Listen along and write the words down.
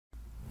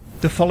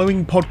The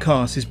following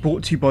podcast is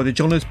brought to you by the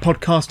Johners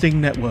Podcasting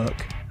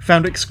Network,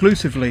 found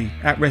exclusively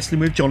at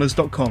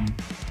WrestlingWithJohners.com.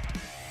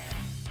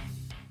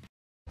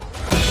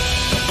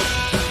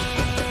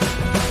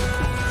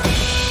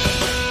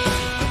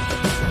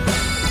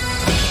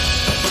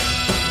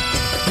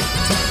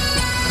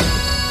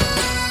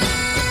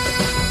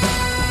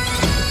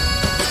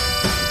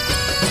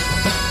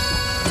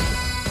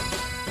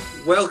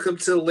 Welcome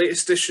to the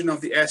latest edition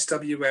of the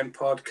SWN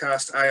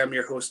podcast. I am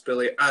your host,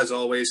 Billy, as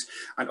always.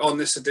 And on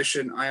this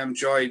edition, I am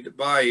joined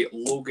by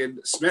Logan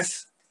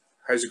Smith.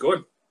 How's it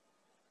going?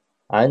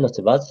 Aye, not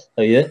too bad.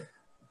 How are you?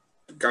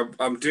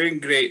 I'm doing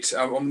great.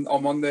 I'm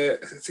on the,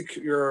 I think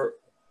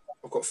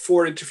I've got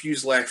 4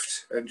 interviews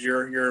left, and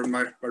you're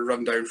my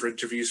rundown for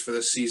interviews for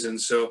this season.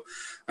 So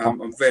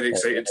I'm very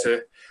excited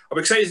I'm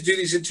excited to do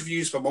these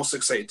interviews, but I'm also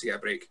excited to get a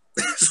break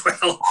as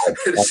well at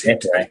the same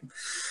time.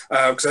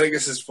 Because I think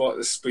this will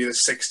be the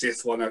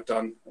 60th one I've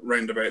done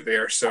roundabout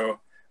there.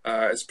 So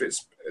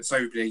it's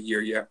not even been a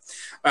year yet.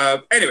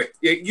 Anyway,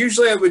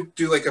 usually I would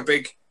do like a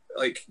big,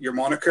 like your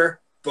moniker,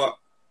 but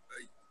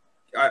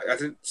I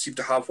didn't seem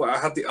to have one. I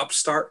had the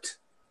Upstart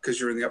because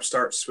you're in the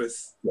Upstarts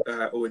with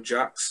Owen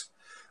Jax.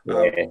 I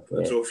don't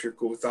know if you're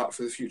good with that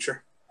for the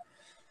future.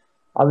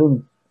 I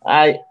mean,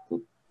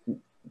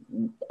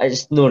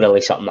 it's not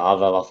really something that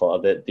I've ever thought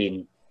about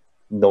being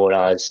known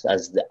as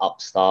the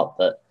Upstart,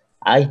 but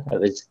it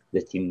was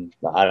the team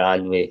that I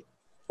ran with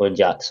Owen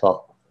Jax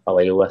for a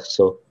while with,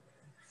 so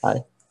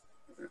aye.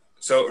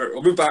 So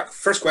we'll move back.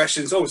 First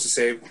question is always the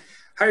same.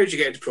 How did you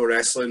get into pro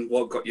wrestling?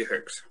 What got you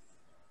hooked?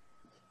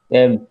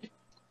 I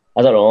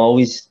don't know,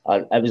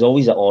 I was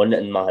always on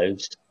in my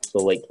house, so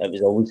like it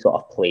was always sort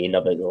of playing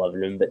about the living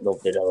room, but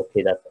nobody really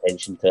paid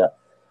attention to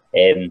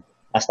it.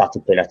 I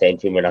started paying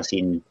attention when I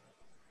seen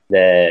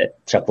the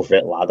Triple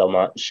Threat ladder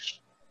match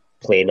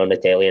playing on the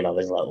telly, and I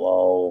was like,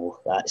 whoa,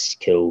 that's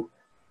cool.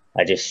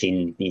 I just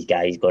seen these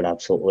guys going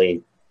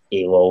absolutely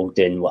AWOL,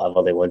 doing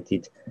whatever they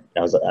wanted, and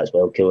I was like, that's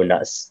well cool, and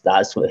that's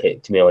what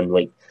hooked me on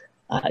like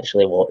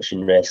actually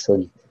watching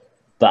wrestling.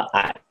 But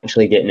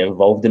actually getting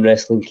involved in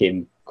wrestling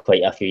came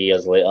quite a few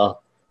years later.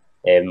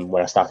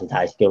 When I started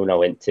high school and I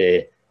went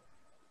to,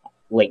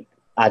 like,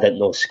 I didn't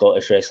know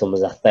Scottish wrestling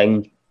was a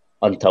thing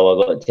until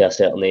I got to a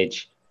certain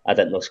age. I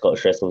didn't know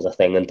Scottish wrestling was a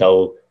thing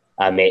until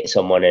I met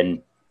someone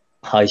in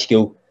high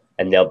school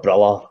and their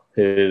brother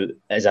who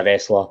is a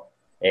wrestler.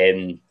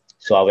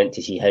 So I went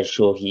to see his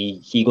show.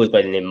 He goes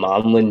by the name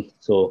Marlin.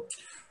 So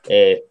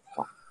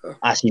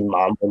I seen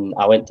Marlin.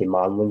 I went to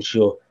Marlin's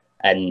show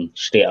and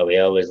straight away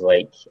I was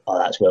like, oh,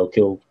 that's well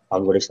cool.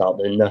 I'm going to start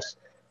doing this.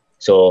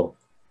 So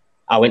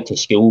I went to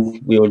school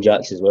with Owen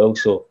Jax as well.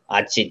 So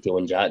I'd said to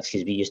Owen Jax,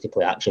 because we used to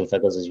play action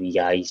figures as wee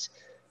guys.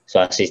 So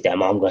I says to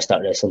him, I'm going to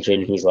start wrestling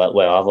training. He's like,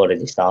 well, I've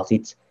already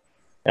started.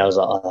 And I was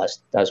like, oh,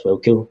 that's well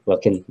cool. Where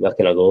can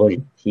I go?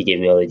 And he gave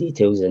me all the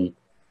details. And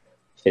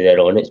from there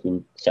on, it's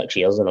been 6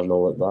 years and I've not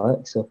looked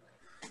back. So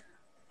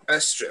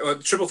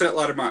the Triple Threat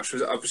ladder match,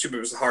 I presume it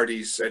was the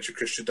Hardys, Edge and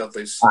Christian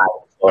Dudley's.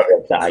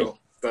 Aye. Cool.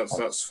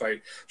 That's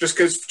fine. Just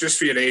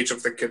for your age, I'm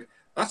thinking,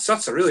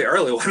 that's a really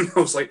early one. I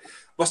was like,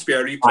 must be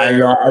a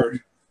replay.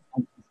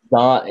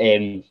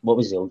 What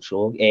was the old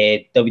show?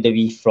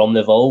 WWE From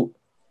the Vault.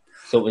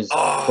 So it was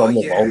From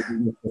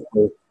the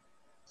Vault.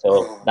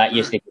 So that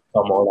used to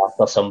come on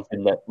after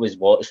something that was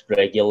watched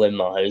regularly in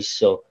my house.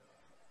 So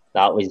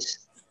that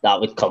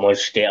would come on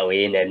straight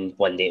away, and then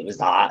one day it was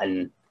that,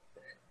 and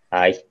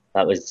that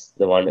was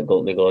the one that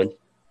got me going.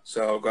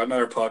 So I've got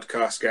another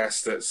podcast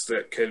guest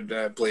that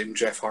could blame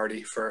Jeff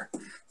Hardy for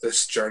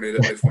this journey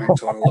that they've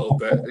went on a little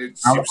bit.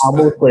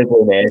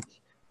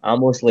 I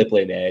mostly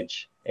blame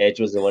Edge. Edge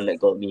was the one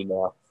that got me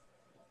more.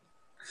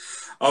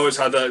 I always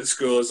had that at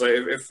school. It's like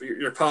if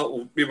your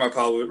pal, me and my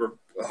pal were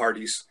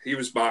Hardys. He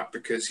was Matt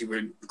because he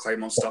would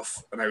climb on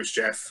stuff, and I was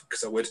Jeff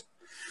because I would.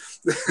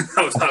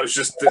 that was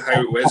just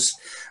how it was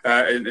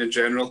in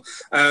general.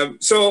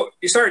 So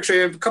you started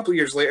training a couple of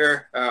years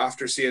later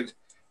after seeing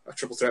a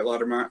Triple Threat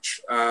ladder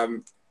match.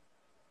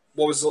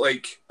 What was it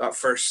like that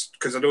first?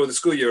 Because I know the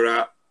school you were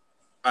at,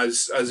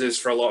 as is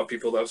for a lot of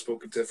people that I've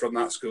spoken to from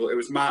that school, it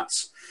was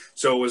Matt's.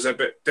 So it was a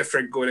bit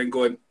different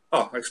going,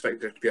 oh, I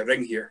expect there to be a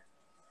ring here.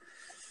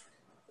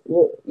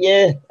 Well,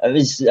 yeah, it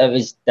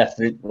was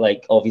different.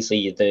 Like, obviously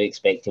you do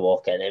expect to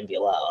walk in and be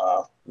like,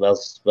 oh,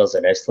 where's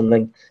the wrestling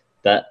thing?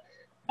 But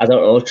I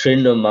don't know,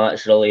 training on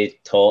Matt's really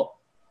taught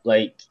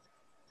you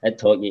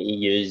to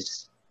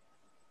use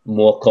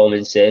more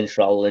common sense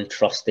rather than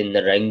trusting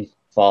the ring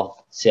for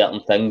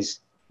certain things.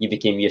 You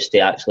became used to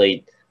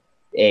actually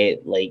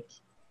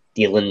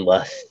dealing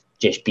with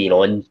just being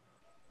on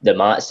the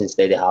mats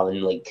instead of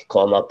having like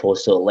corner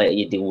posts, so let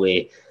you deal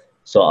with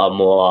sort of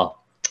more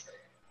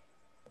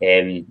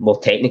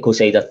technical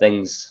side of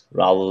things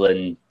rather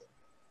than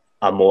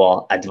a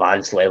more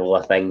advanced level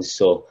of things.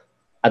 So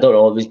I don't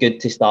know, it was good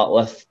to start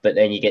with, but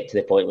then you get to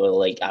the point where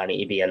like I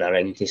need to be in a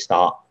ring to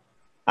start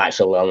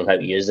actually learning how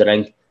to use the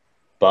ring.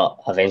 But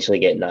eventually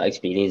getting that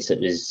experience, it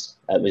was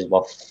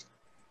worth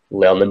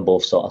learning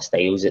both sort of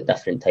styles at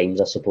different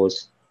times, I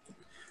suppose.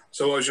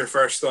 So what was your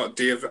first thought,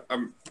 Dave?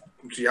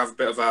 do you have a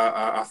bit of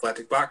a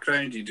athletic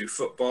background? Do you do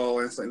football,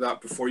 anything like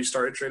that before you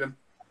started training?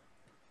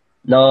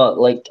 No,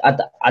 like I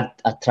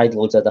tried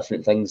loads of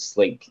different things,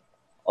 like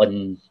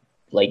when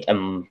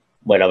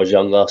I was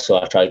younger.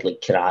 So I tried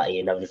like karate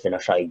and everything. I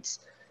tried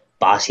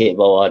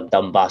basketball. I'd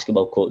done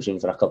basketball coaching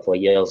for a couple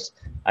of years.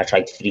 I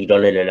tried free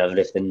running and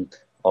everything,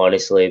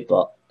 honestly,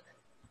 but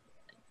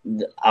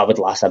I would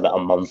last about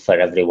a month for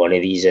every one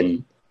of these,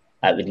 and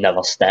it would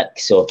never stick.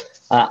 So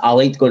I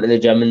liked going to the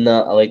gym and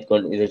that. I liked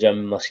going to the gym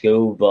in my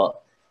school,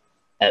 but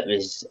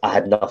I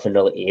had nothing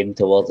really to aim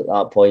towards at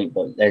that point.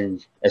 But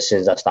then as soon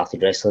as I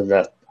started wrestling,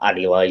 I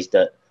realised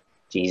that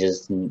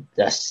Jesus,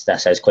 this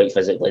is quite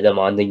physically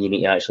demanding. You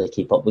need to actually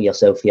keep up with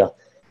yourself here.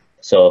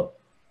 So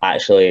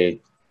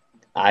actually,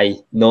 I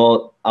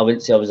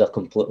wouldn't say I was a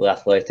completely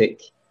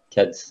athletic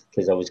kid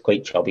because I was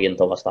quite chubby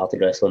until I started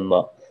wrestling,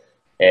 but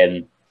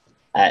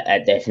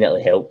it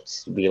definitely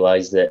helped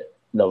realise that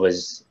there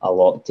was a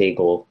lot to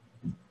go.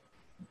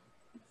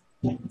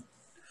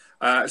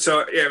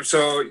 So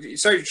you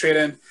started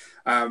training,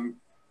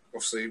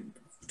 obviously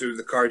do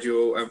the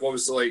cardio. What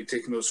was it like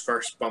taking those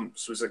first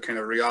bumps? Was it kind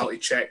of reality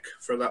check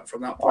from that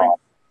point?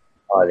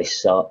 Oh, they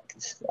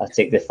sucked. I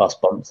took the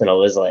first bumps and I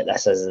was like,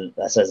 this isn't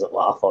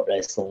what I thought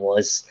wrestling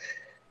was.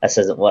 This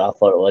isn't what I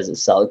thought it was. It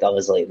sucked. I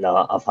was like,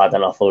 nah, I've had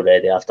enough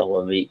already after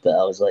 1 week. But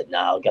I was like,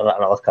 nah, I'll give it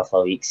another couple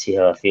of weeks, see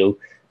how I feel.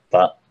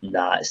 But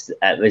nah,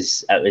 it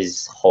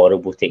was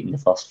horrible taking the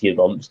first few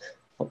bumps.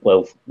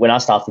 Well, when I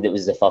started, it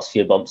was the first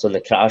few bumps on the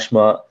crash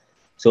mat.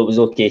 So it was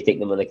okay taking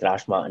them on the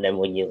crash mat. And then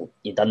when you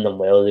done them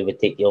well, they would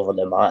take you over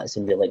the mats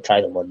and be like, try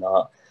them on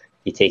that.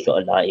 You take it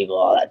on that, you go,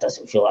 oh, that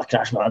doesn't feel like a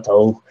crash mat at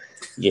all.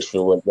 You just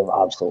feel like you've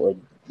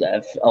absolutely...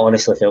 I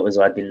honestly felt as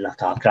though I'd been in a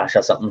car crash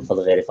or something for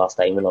the very first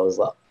time, and I was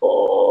like,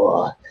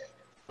 oh.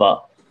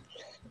 But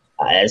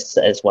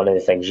it's one of the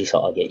things you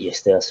sort of get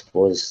used to, I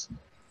suppose.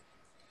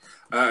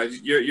 I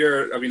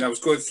was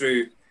going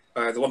through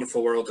the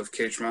wonderful world of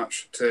Cage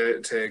Match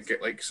to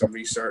get like some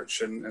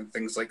research and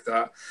things like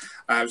that.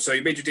 So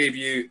you made your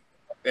debut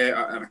at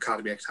an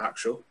Academy Attack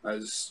show,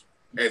 as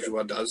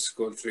everyone does,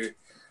 going through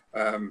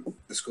the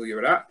school you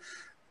were at.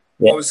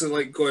 Yeah. What was it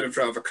like going in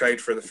front of a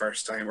crowd for the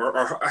first time,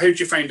 or how did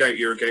you find out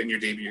you were getting your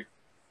debut?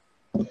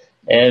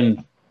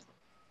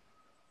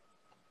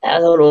 I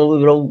don't know.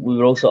 We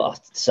were all sort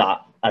of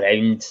sat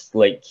around,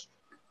 like,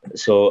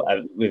 so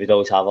we would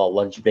always have our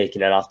lunch break,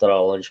 and then after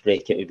our lunch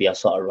break, it would be a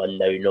sort of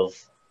rundown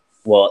of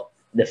what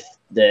the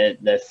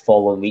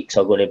following weeks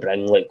are going to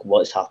bring, like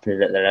what's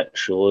happening at the next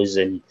shows,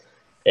 and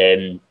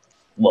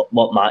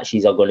what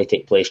matches are going to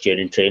take place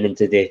during training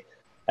today.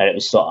 And it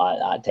was sort of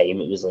at that time,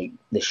 it was like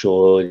the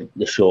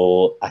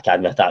show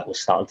Academy Attack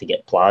was starting to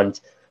get planned,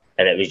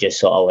 and it was just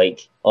sort of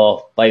like,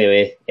 oh, by the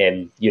way,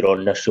 you're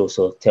on this show,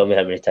 so tell me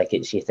how many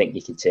tickets you think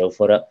you could sell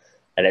for it.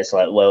 And it's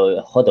like,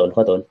 well, hold on.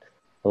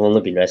 I've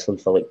only been wrestling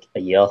for like a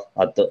year.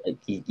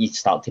 You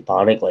start to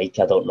panic, like,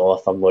 I don't know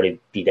if I'm going to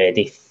be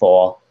ready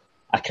for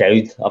a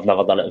crowd. I've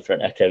never done it in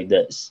front of a crowd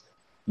that's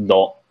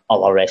not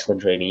other wrestling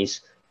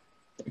trainees.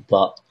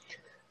 But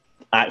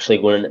actually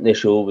going into the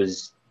show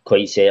was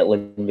quite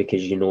settling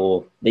because you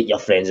know that your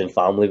friends and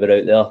family were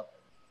out there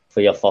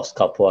for your first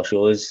couple of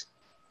shows.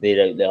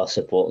 They're out there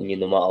supporting you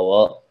no matter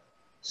what.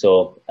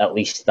 So at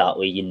least that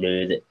way you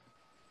knew that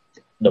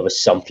there was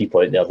some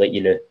people out there that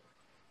you knew,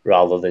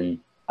 rather than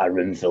a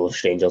room full of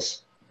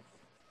strangers.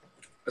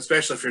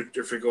 Especially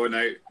if you're going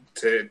out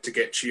to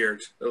get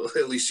cheered,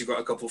 at least you've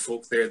got a couple of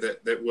folk there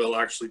that will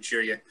actually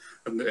cheer you,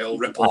 and they'll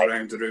ripple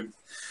around the room.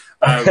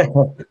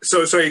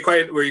 So were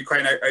you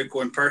quite an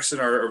outgoing person,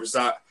 or was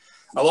that...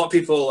 A lot of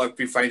people I've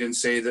been finding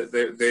say that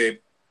they're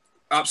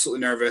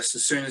absolutely nervous.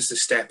 As soon as they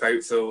step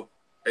out, though,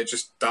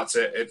 that's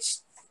it.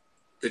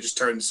 They just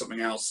turn to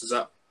something else. Is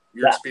that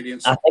your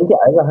experience? I think it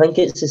is. I think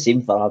it's the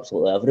same for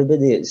absolutely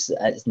everybody. It's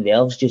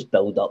nerves just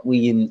build up with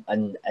you,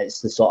 and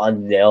it's the sort of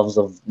nerves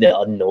of the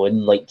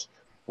unknown, like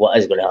what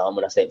is going to happen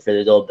when I step through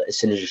the door. But as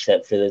soon as you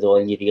step through the door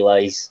and you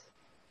realise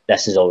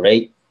this is all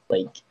right,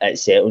 like it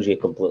settles you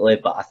completely.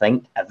 But I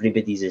think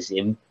everybody's the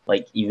same.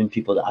 Like even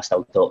people that I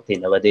still talk to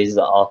nowadays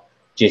that are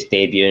just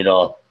debuting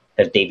or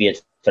have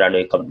debuted for a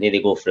new company,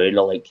 they go through and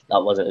they're like,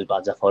 that wasn't as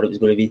bad as I thought it was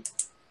going to be.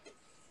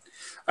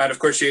 And of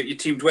course, you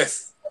teamed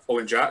with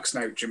Owen Jacks,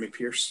 now Jimmy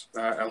Pierce,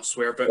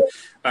 elsewhere. But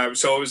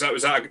so was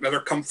that another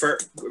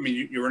comfort? I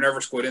mean, you were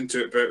nervous going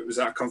into it, but was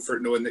that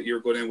comfort knowing that you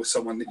were going in with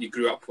someone that you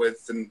grew up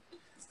with and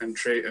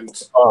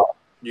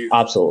you?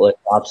 Absolutely.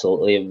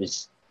 It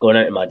was going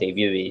out to my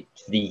debut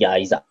with 3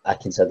 guys that I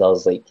consider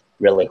as like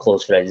really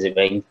close friends of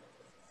mine.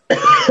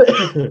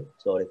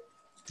 Sorry.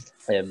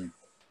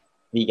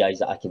 3 guys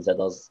that I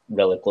consider as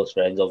really close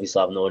friends.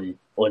 Obviously, I've known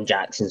Owen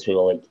Jack since we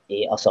were like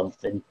 8 or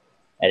something.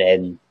 And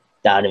then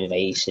Dan and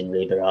Vice and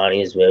Ray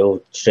Barani as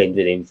well. Trained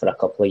with him for a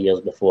couple of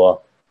years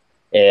before.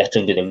 I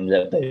trained with him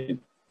about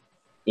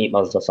 8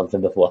 months or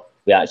something before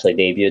we actually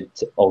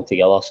debuted all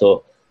together.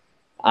 So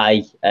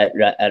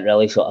it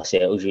really sort of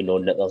settles you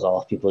knowing that there's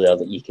other people there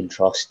that you can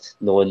trust,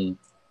 knowing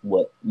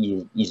what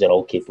you are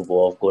all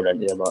capable of going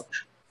into the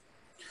match.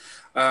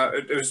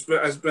 It was when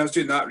I was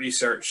doing that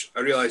research,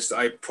 I realised that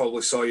I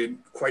probably saw you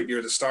quite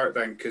near the start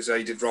then, because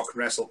I did Rock and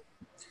Wrestle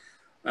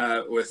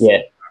with.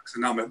 Yeah.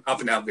 And I'm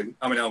up in Elgin.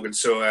 I'm in Elgin,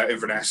 so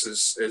Inverness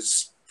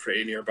is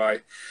pretty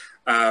nearby.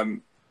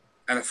 And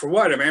from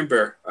what I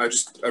remember, I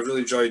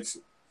really enjoyed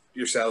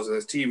yourselves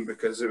as a team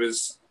because it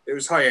was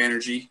high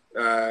energy.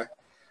 I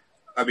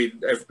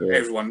mean,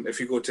 everyone, if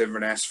you go to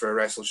Inverness for a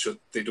wrestling show,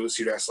 they don't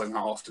see wrestling that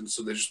often,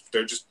 so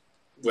they're just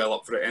well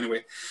up for it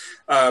anyway.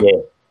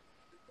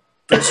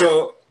 But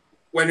so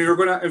when you were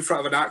going in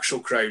front of an actual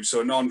crowd,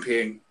 so a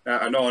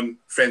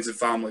non-friends and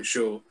family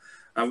show,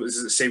 was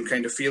it the same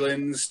kind of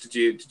feelings? Did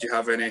you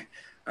have any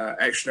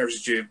extra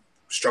nerves? Did you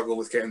struggle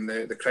with getting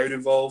the crowd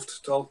involved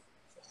at all?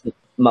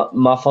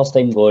 My first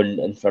time going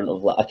in front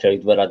of like a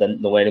crowd where I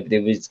didn't know anybody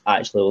was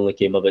actually only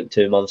came about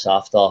 2 months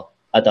after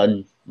I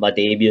done my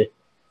debut.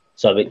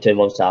 So about 2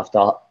 months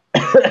after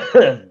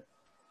I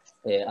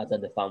did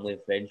the family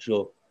and friends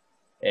show.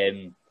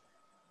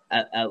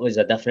 It was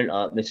a different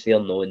atmosphere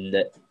knowing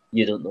that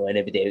you don't know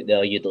anybody out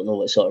there, you don't know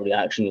what sort of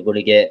reaction you're going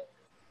to get.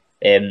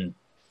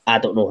 I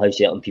don't know how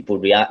certain people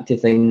react to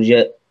things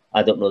yet.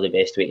 I don't know the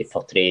best way to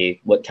portray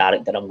what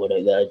character I'm going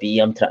out there to be.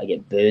 I'm trying to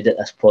get booed at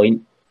this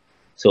point.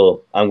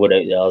 So I'm going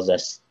out there as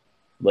this,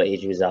 what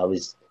age was I?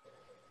 Was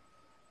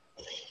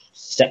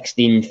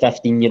 16,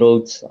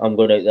 15-year-old. I'm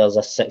going out there as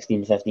a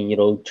 16,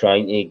 15-year-old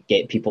trying to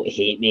get people to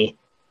hate me.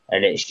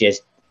 And it's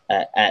just,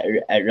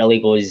 it really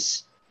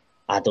goes,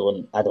 I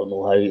don't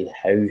know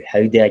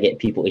how do I get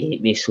people to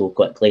hate me so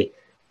quickly,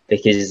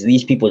 because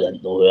these people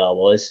didn't know who I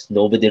was.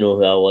 Nobody knew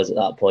who I was at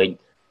that point.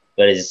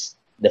 Whereas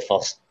the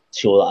first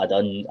show that I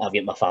done, I've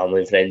got my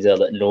family and friends there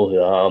that know who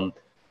I am.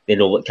 They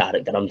know what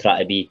character I'm trying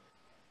to be.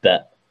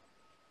 But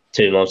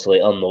 2 months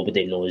later,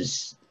 nobody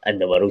knows in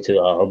the world who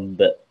I am.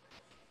 But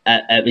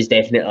it was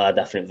definitely a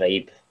different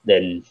vibe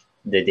than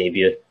the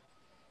debut.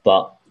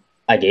 But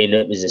again,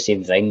 it was the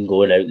same thing,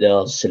 going out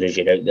there. As soon as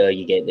you're out there,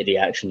 you get the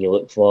reaction you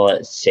look for.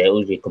 It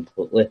settles you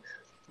completely.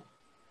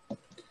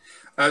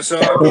 So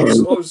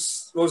what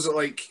was it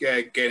like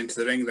getting to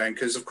the ring then?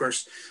 Because, of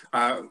course,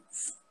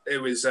 it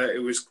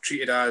was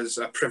treated as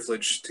a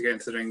privilege to get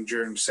into the ring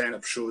during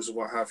set-up shows or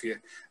what have you,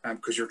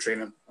 because you're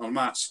training on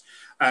mats.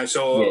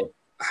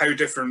 How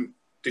different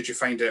did you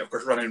find it? Of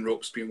course, running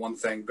ropes being one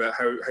thing, but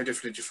how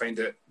different did you find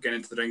it getting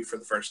into the ring for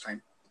the first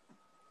time?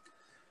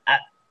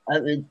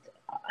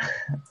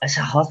 It's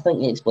a hard thing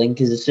to explain,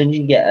 because as soon as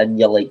you get in,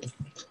 you're like,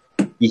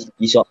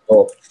 you sort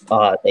of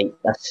go, like,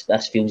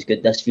 this feels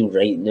good, this feels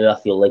right. Now I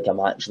feel like I'm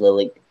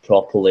actually like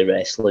properly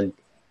wrestling,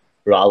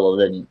 rather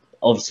than,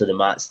 obviously the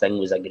mats thing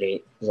was a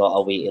great sort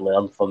of way to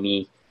learn for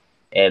me.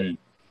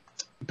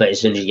 But as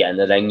soon as you get in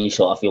the ring, you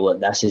sort of feel like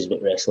this is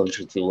what wrestling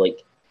should feel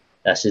like.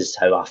 This is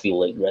how I feel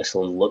like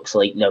wrestling looks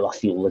like. Now I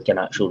feel like an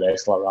actual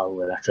wrestler rather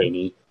than a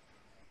trainee.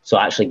 So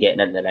actually getting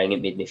in the ring,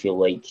 it made me feel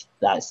like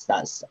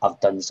that's I've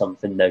done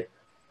something now.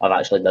 I've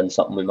actually done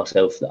something with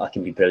myself that I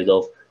can be proud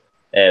of.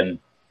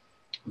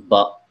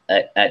 But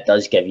it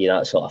does give you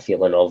that sort of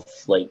feeling of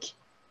like,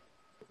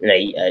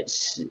 right,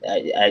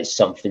 it's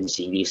something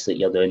serious that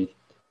you're doing.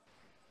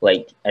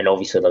 Like, and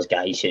obviously there's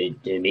guys who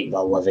do make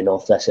their living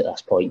off this at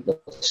this point. There's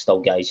still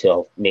guys who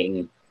are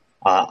making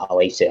a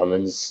life's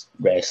earnings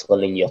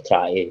wrestling, and you're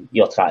trying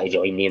to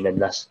join them in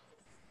this.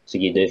 So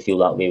you do feel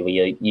that way, where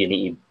you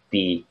need to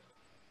be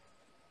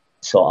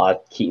sort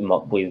of keeping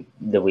up with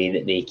the way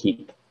that they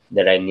keep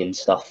the ring and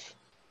stuff.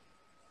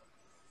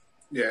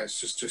 Yeah, it's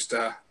just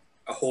a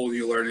whole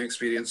new learning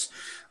experience.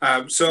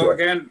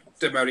 Again,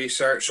 did my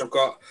research. I've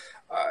got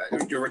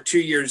you were 2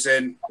 years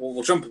in.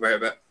 We'll jump about a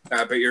bit,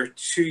 but you're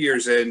 2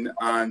 years in,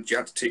 and you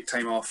had to take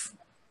time off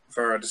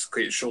for a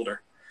dislocated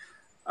shoulder.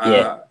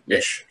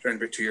 Ish, around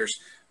about 2 years.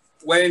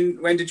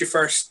 When did you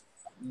first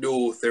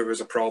know there was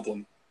a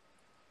problem?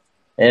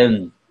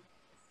 I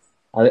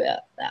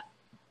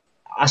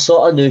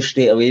sort of knew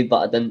straight away,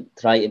 but I didn't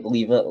try to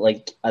believe it.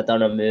 Like, I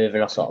done a move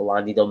and I sort of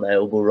landed on my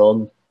elbow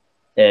wrong,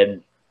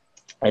 and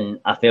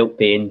I felt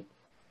pain,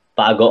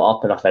 but I got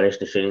up and I finished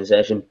the training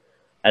session.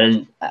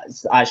 And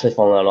it's actually,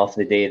 funnily enough,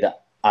 the day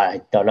that I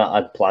had done it,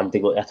 I'd planned to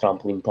go to a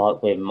trampoline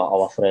park with my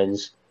other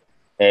friends.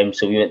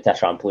 So we went to a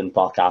trampoline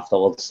park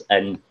afterwards,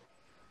 and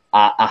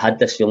I had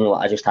this feeling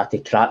like I just had to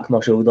crack my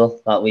shoulder.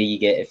 That way you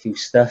get it feel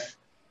stiff,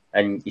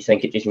 and you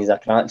think it just needs a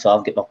crack. So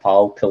I've got my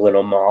pal pulling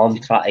on my arm,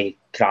 trying to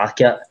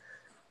crack it,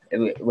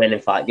 when in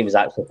fact he was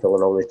actually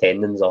pulling all the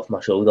tendons off my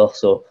shoulder.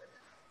 So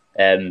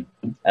it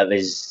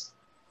was,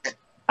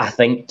 I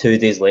think 2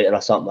 days later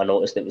or something, I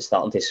noticed it was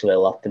starting to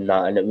swell up and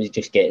that, and it was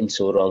just getting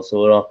sorer and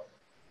sorer.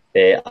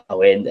 I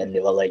went and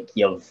they were like,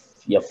 you've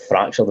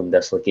fractured and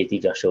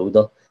dislocated your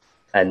shoulder,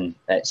 and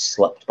it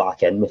slipped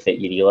back in without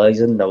you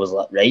realising. And I was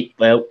like, right,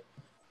 well,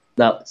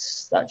 that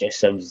just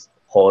sounds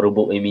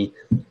horrible to me,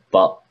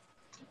 but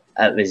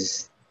it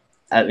was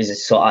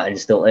sort of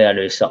instantly I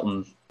knew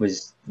something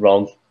was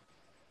wrong.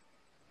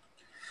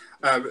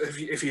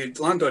 If you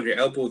land on your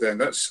elbow, then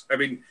that's, I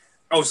mean,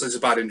 obviously it's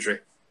a bad injury,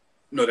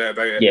 no doubt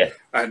about it. Yeah.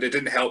 And it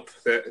didn't help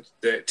that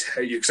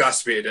you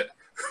exacerbated it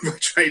by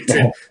trying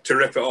to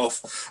rip it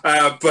off.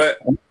 But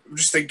I'm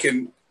just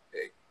thinking,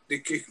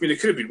 it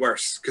could have been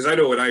worse, because I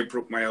know when I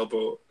broke my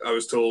elbow, I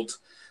was told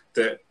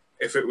that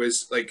if it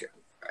was like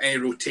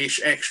any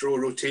extra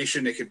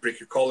rotation, it could break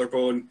your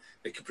collarbone,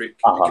 it could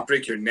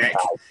break your neck.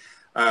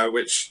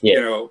 Which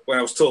when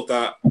I was told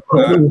that,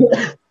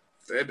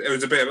 it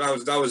was a bit.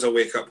 That was a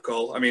wake up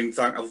call. I mean,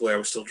 thankfully I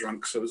was still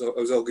drunk, so it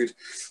was all good.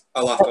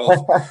 I laughed it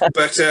off.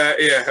 But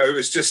it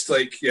was just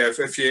like,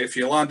 if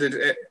you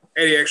landed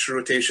any extra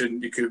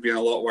rotation, you could have been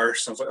a lot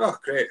worse. I was like, oh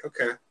great,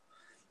 okay,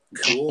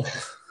 cool,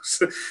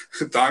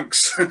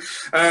 thanks. So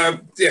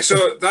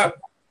that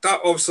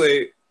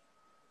obviously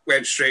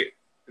went straight.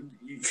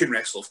 You can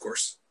wrestle, of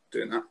course,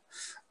 doing that,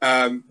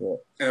 and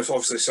it's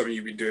obviously something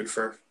you've been doing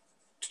for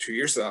 2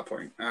 years at that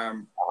point.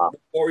 What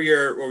were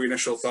your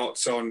initial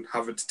thoughts on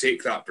having to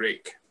take that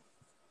break?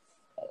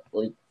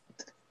 Like,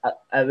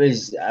 I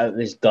was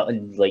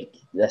gutted. Like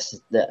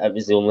it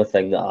was the only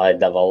thing that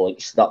I'd ever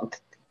stuck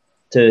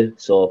to.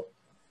 So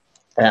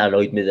it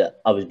annoyed me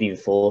that I was being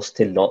forced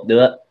to not do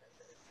it.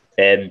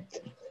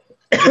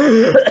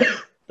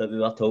 But we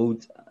were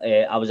told.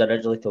 I was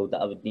originally told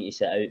that I would need to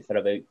sit out for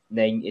about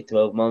 9 to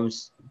 12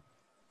 months.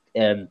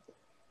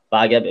 But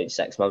I get about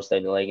 6 months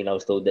down the line, and I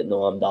was told that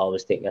no, I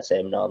was taking a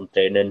seminar and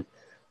training,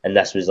 and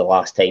this was the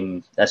last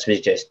time. This was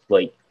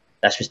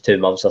 2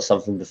 months or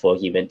something before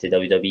he went to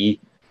WWE.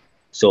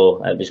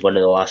 So it was one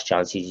of the last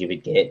chances you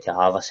would get to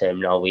have a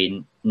seminar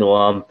with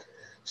Noam.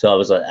 So I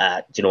was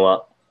like, do you know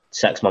what?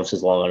 6 months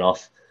is long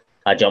enough.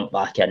 I jump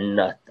back in.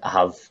 I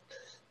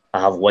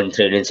have one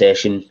training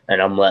session,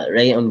 and I'm like,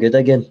 right, I'm good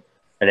again.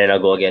 And then I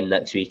go again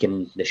next week,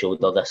 and the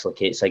shoulder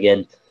dislocates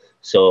again.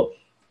 So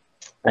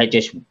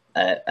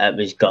it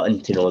was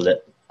gutting to know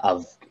that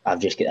I've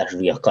just got this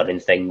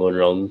reoccurring thing going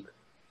wrong,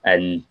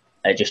 and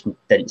it just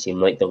didn't seem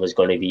like there was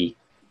going to be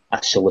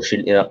a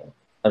solution to that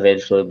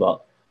eventually.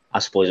 But I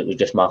suppose it was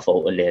just my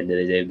fault at the end of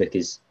the day,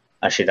 because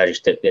I should have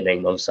just took the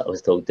 9 months that I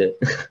was told to.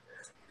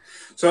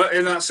 So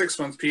in that 6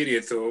 month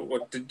period, though,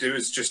 what did you do?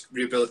 Was just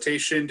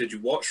rehabilitation? Did you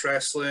watch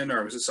wrestling,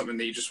 or was it something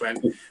that you just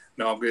went,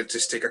 no, I'm going to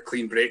just take a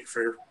clean break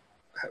for,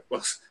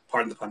 well,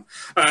 pardon the pun,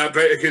 but I'm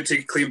going to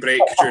take a clean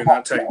break during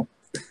that time?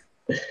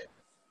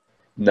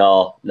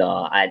 No,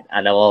 I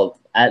never,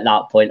 at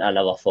that point, I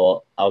never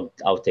thought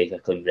I'll take a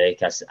clean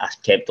break. I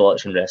kept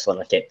watching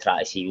wrestling. I kept trying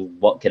to see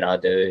what can I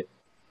do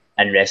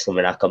in wrestling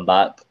when I come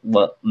back.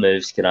 What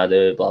moves can I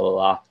do? Blah blah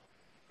blah.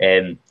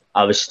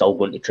 I was still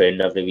going to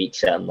train every week,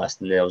 sitting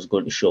listening. I was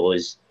going to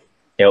shows,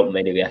 helping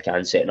any way I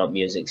can, setting up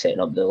music, setting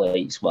up the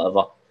lights,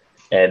 whatever.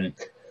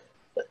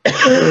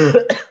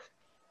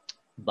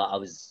 But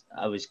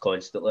I was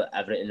constantly,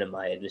 everything in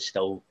my head was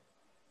still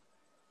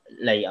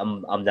like,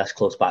 I'm this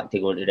close back to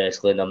going to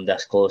wrestling. I'm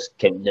this close,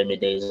 counting down the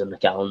days on the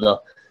calendar.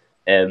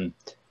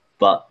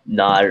 But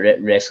nah,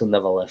 wrestling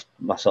never left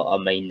my sort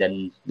of mind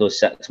in those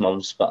 6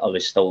 months. But I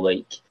was still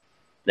like,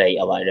 right,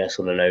 I want to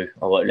wrestle now.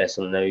 I want to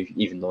wrestle now,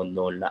 even though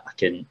knowing that I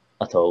couldn't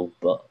at all.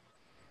 But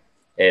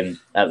it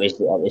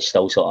was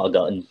still sort of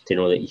gutting to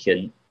know that you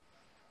couldn't.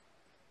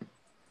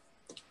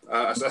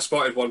 I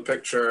spotted one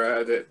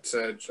picture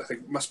that I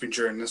think must be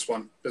during this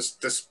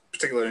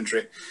particular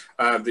injury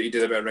that you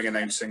did a bit of ring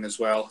announcing as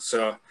well.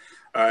 So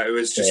it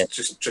was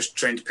just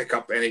trying to pick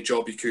up any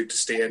job you could to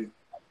stay in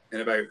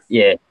and about.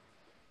 Yeah.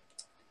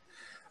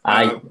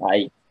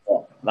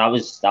 That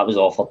was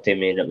offered to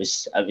me, and it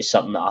was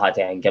something that I had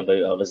to think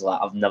about. I was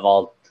like,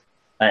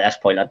 at this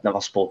point, I'd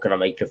never spoken on a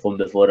microphone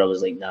before. I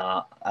was like,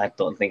 nah, I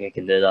don't think I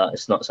can do that.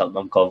 It's not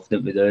something I'm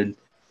confident with doing.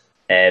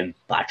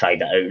 But I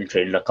tried it out in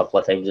training a couple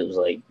of times. It was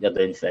like, you're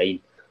doing fine.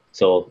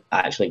 So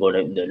actually going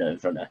out and doing it in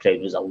front of a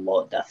crowd was a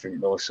lot different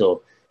though.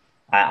 So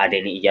I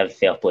didn't need to give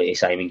fair play to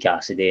Simon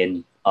Cassidy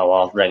and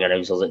our ring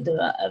announcers that do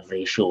it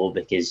every show,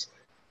 because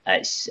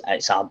it's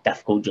a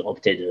difficult job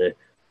to do.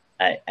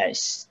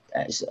 It's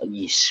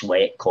you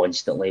sweat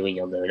constantly when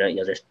you're doing it.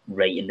 You're just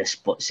right in the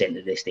spot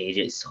centre of the stage.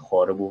 It's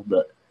horrible,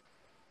 but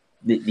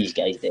these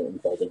guys do it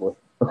incredibly.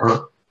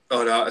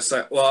 Oh no, it's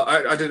like, well,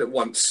 I did it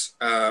once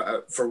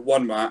for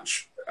one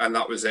match, and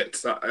that was it.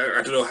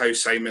 I don't know how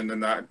Simon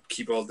and that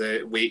keep all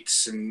the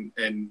weights and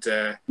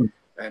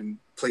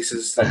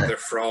places that they're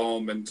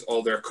from and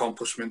all their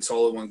accomplishments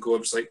all in one go. I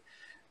was like,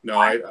 no,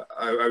 I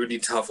would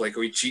need to have like a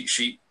wee cheat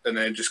sheet and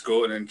then just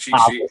go and then cheat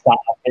sheet.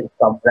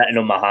 I'm written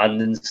on my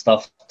hand and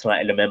stuff,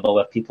 trying to remember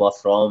where people are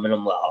from, and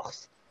I'm like, oh,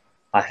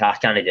 I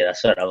can't do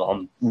this.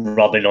 I'm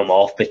rubbing them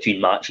off between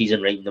matches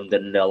and writing them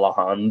down in the other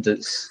hand.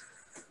 It's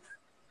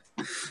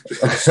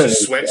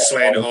just sweating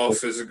it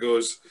off as it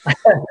goes.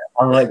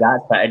 I'm like,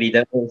 that's what I need.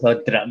 It's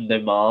like dripping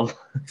down my arm.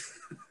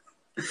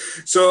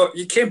 So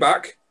you came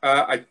back.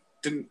 I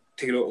didn't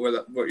take a note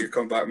of what your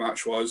comeback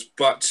match was,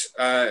 but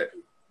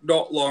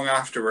not long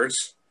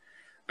afterwards,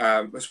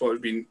 that's what it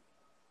had been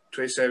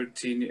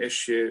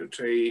 2017-ish.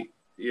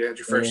 You had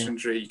your first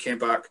injury. You came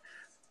back,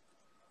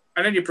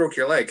 and then you broke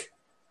your leg.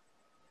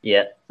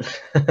 Yeah.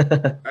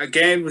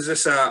 Again, was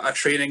this a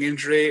training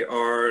injury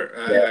or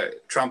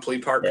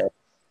trampoline park? Yeah.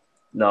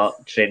 No,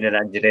 training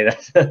injury.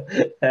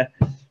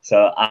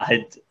 So I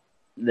had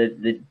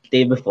the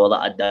day before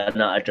that I'd done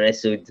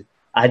that,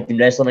 I had been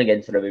wrestling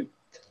again for about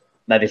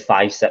maybe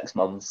 5-6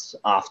 months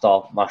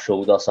after my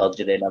shoulder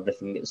surgery and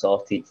everything got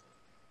sorted.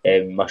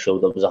 My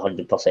shoulder was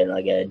 100%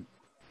 again.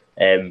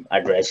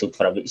 I'd wrestled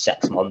for about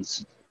 6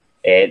 months.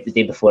 The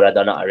day before I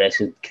done it, I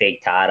wrestled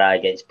Craig Tara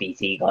against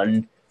BT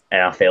Gunn,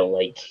 and I felt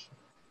like,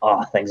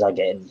 oh, things are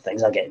getting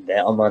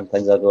better, man.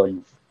 Things are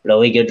going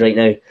really good right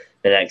now.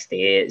 The next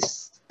day,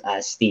 it's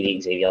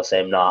Steve Xavier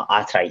saying, "No,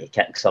 I try to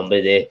kick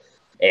somebody.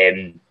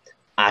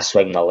 I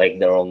swing my leg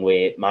the wrong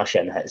way. My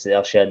shin hits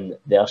their shin.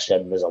 Their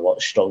shin was a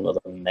lot stronger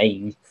than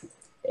mine,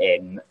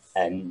 and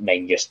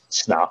mine just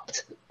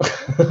snapped."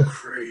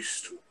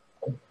 Christ.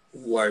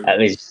 Wow.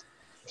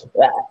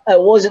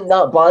 It wasn't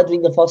that bad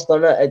when you first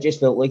done it. It just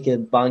felt like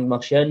it banged my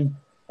shin,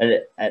 and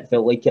it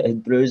felt like it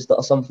had bruised it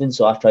or something.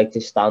 So I tried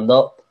to stand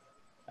up,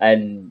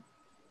 and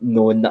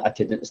knowing that I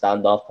couldn't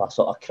stand up, I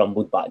sort of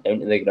crumbled back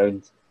down to the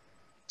ground.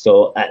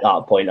 So at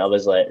that point, I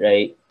was like,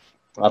 right,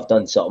 I've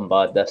done something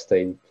bad this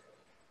time.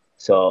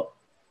 So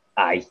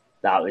I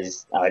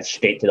went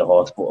straight to the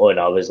hospital, and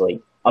I was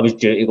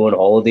due to go on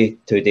holiday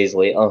 2 days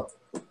later.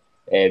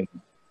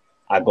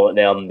 I got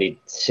there and they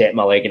set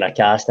my leg in a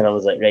cast, and I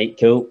was like, right,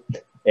 cool.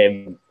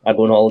 I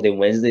go on holiday on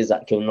Wednesday. Is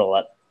that cool? And they're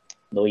like,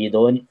 no, you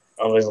don't.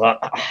 I was like,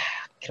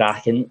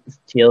 cracking.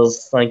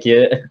 Cheers, thank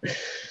you.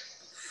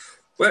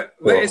 What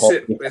is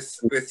it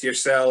with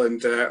yourself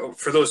and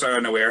for those that are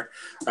unaware,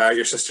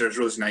 your sister is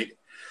Rose Knight.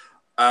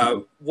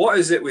 What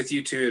is it with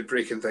you two and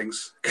breaking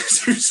things?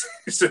 Because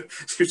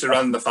you to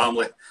run the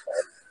family.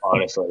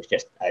 Honestly,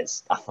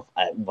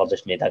 we're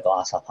just made of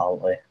glass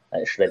apparently.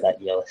 It's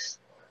ridiculous.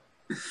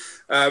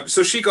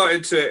 So she got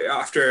into it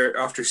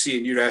after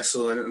seeing you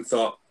wrestle and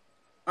thought,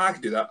 I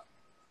can do that.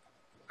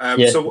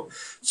 Yeah. So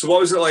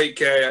what was it like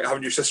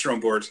having your sister on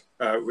board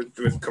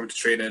with coming to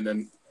training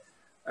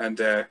and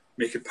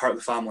making part of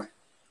the family?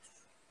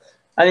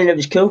 I mean, it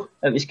was cool.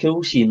 It was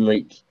cool seeing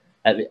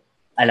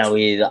in a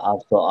way that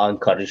I've got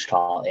encouraged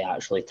her to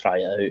actually try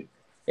it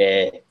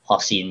out. Her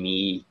seeing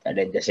me and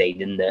then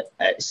deciding that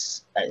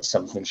it's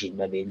something she'd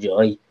maybe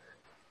enjoy.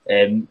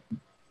 It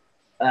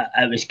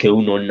was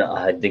cool knowing that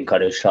I had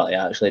encouraged her to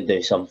actually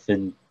do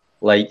something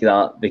like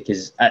that,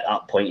 because at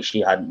that point she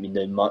hadn't been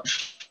doing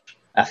much.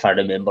 If I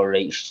remember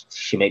right,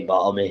 she might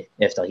battle me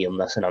after hearing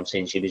this, and I'm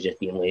saying she was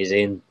just being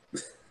lazy.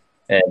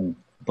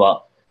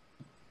 But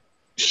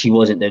she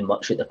wasn't doing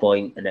much at the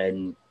point, and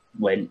then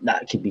when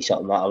that could be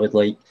something that I would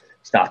like,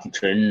 started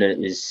training, and it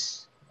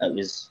was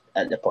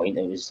at the point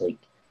it was like,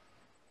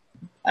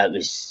 I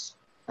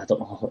don't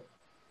know,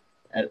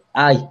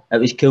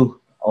 it was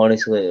cool.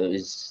 Honestly,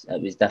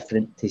 it was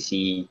different to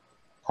see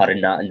her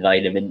in that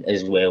environment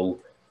as well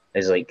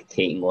as like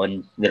taking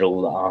on the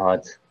role that I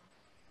had.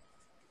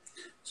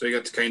 So you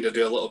got to kind of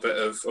do a little bit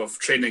of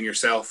training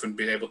yourself and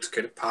being able to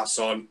kind of pass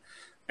on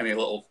any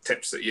little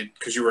tips that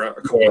because you were a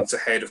couple months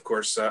ahead, of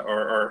course,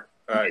 or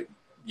a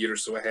year or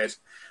so ahead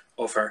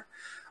of her.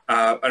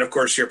 And of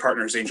course, your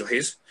partner is Angel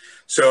Hayes.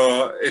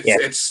 So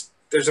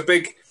there's a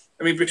big,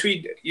 I mean,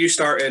 between you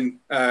starting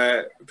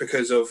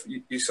because of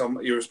you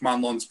was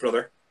Manlon's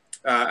brother.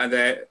 And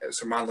then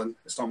it's Manlon.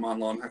 It's not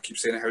Manlon. I keep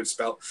saying it how it's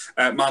spelled.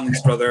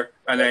 Manlon's brother,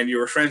 and then you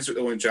were friends with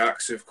Owen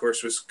Jacks, who of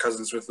course was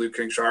cousins with Luke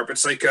King Sharp.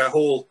 It's like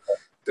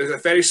there's a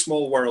very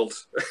small world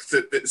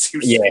that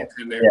seems to be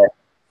in there.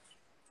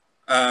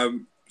 Yeah.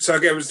 So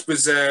again,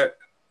 was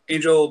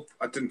Angel?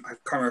 I can't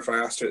remember if I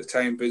asked her at the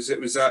time, but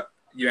was that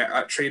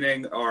at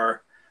training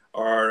or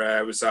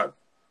was that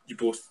you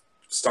both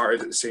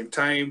started at the same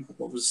time?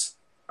 What was?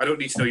 I don't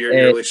need to know your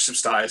relationship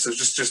status.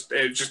 It's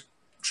just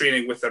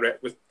training with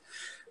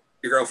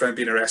your girlfriend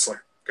being a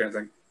wrestler kind of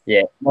thing.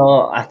 Yeah,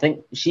 no, I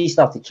think she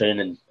started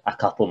training a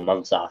couple of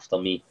months after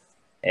me.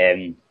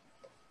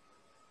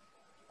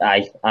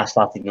 I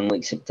started in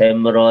like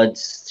September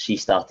odds. She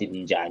started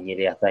in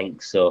January, I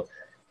think. So,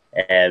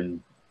 a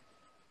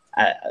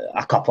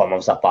couple of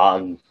months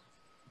apart, and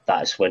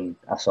that's when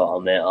I sort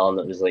of met her. And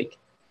it was like,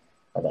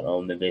 I don't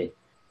know, maybe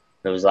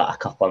there was like a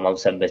couple of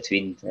months in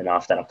between. And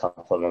after a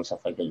couple of months, I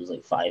think it was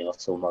like 5 or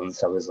so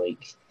months. I was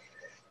like,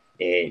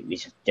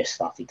 we just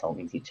started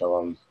talking to each other.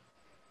 And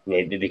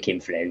we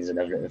became friends and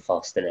everything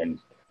first, and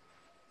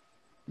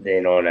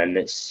then on, and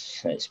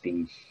it's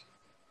been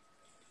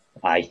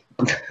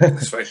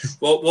That's fine.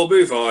 Well, we'll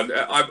move on.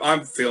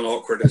 I'm feeling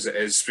awkward as it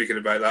is speaking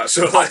about that,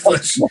 so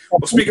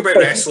we'll speak about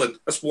wrestling.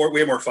 That's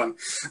way more fun.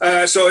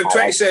 So in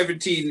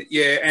 2017,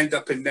 you end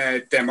up in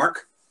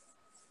Denmark,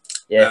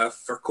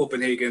 for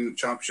Copenhagen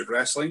Championship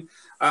Wrestling.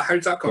 How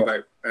did that come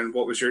about, and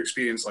what was your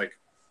experience like?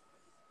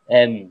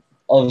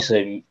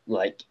 Obviously,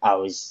 like I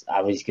was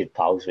good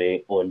pals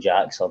with Owen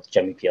Jacks, or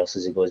Jimmy Pierce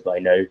as he goes by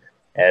now,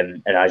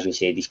 and as you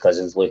said, his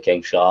cousins Luke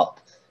King Sharp.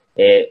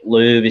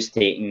 Lou was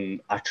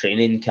taking a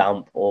training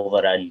camp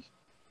over in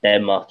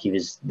Denmark. He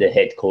was the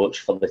head coach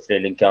for the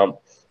training camp.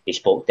 He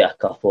spoke to a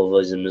couple of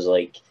us and was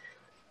like,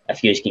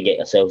 "If you can get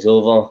yourselves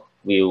over,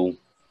 we'll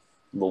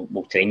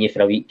train you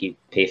for a week. You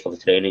pay for the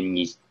training,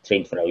 you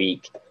train for a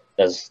week.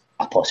 There's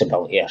a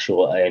possibility of a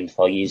show at the end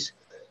for you."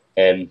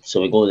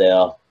 So we go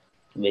there.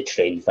 We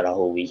trained for a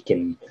whole week,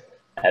 and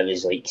it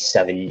was like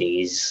 7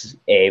 days.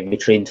 We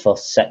trained for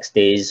 6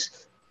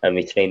 days, and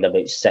we trained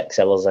about 6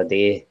 hours a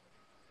day.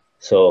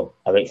 So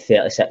about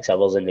 36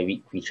 hours in the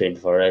week we trained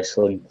for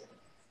wrestling.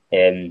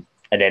 And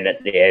then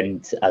at the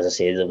end, as I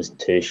said, there was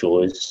 2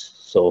 shows.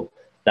 So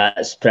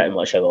that's pretty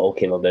much how it all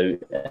came about.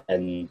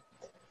 And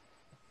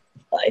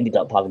I ended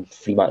up having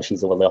 3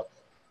 matches over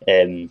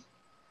there.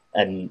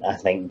 And I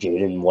think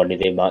during one of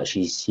the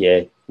matches,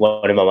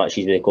 one of my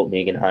matches with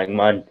Copenhagen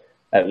Hangman,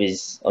 it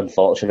was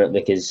unfortunate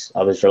because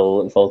I was really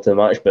looking forward to the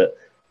match, but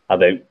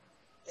about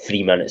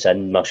 3 minutes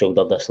in, my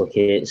shoulder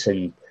dislocates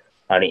and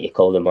I need to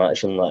call the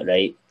match and like,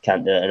 right,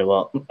 can't do it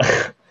anymore.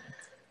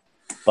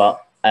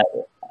 But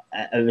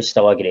it was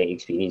still a great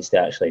experience to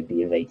actually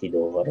be invited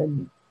over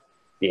and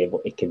be able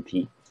to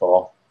compete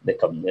for the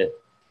company.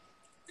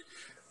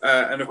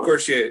 And of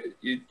course, you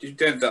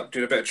ended up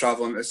doing a bit of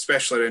travelling,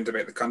 especially around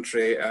about the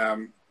country.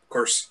 Of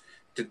course,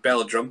 did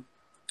Belladrum,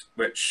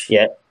 which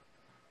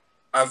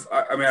I've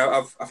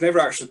never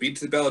actually been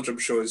to the Belladrum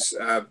shows,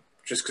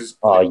 just because.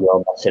 Oh,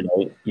 you're missing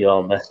out.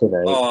 You're missing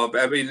out. Oh,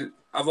 I mean,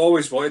 I've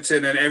always wanted to,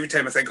 and then every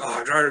time I think,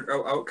 I kind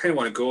of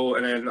want to go,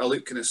 and then I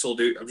look and it's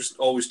sold out. I'm just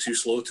always too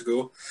slow to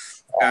go.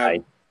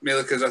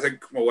 Mainly because I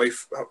think my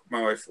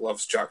wife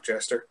loves Jack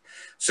Jester,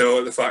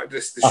 so the fact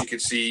that she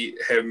could see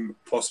him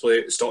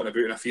possibly stalking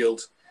about in a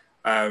field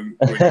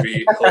would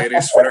be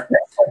hilarious for her.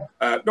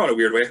 Not in a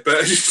weird way,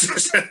 but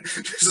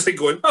just like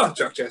going, oh,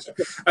 Jack Jester.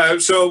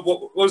 So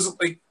what was it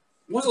like?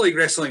 Was it like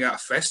wrestling at a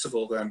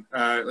festival then?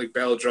 Like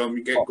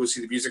Belladrum, you go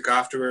see the music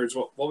afterwards.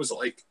 What was it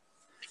like?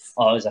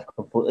 Oh, it was a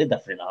completely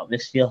different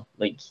atmosphere.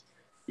 Like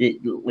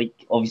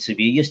obviously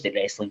we're used to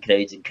wrestling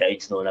crowds and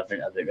crowds knowing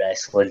everything about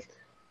wrestling.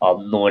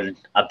 Knowing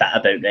a bit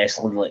about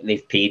wrestling, like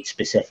they've paid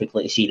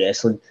specifically to see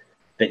wrestling,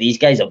 but these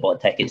guys have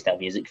bought tickets to a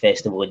music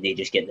festival and they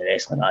just get the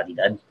wrestling added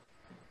in.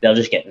 They're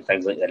just getting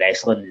things like the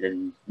wrestling,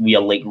 and we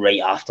are like right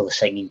after the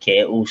Singing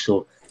Kettle,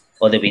 so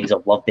all the Waynes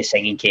have loved the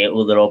Singing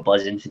Kettle, they're all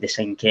buzzing for the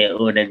Singing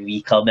Kettle, and then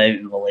we come out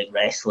and we're like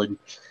wrestling.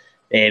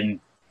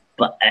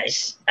 But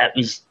it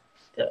was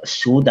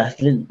so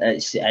different.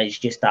 It's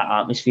just that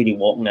atmosphere of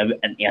walking out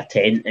into a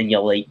tent and you're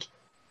like,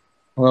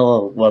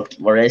 oh,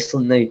 we're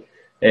wrestling now.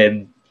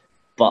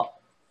 But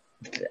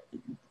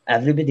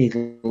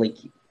everybody, like,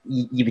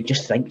 you would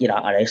just think you're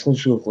at a wrestling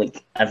show.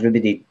 Like,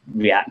 everybody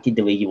reacted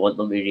the way you want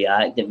them to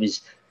react. And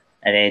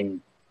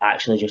then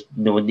actually just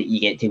knowing that you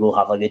get to go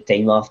have a good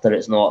time after.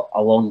 It's not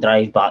a long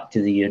drive back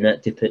to the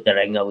unit to put the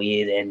ring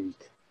away, then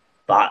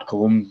back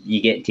home. You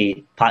get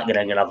to pack the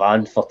ring in a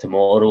van for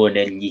tomorrow, and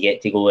then you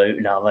get to go out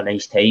and have a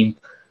nice time.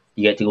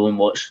 You get to go and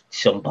watch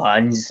some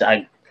bands.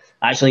 I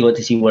actually got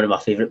to see one of my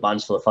favourite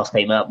bands for the first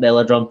time at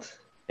Belladrum,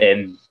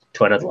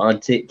 Twin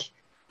Atlantic.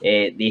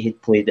 They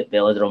had played at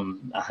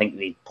Belladrum. I think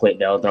they play at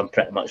Belladrum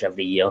pretty much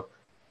every year,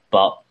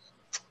 but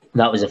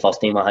that was the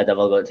first time I had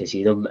ever got to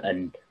see them,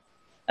 and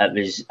it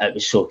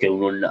was so cool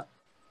knowing that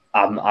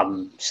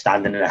I'm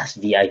standing in this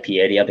VIP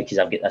area because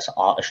I've got this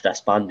artist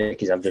wristband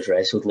because I've just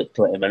wrestled like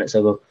 20 minutes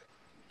ago.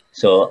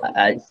 So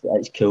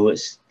it's cool.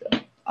 It's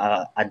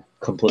a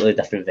completely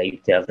different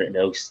vibe to everything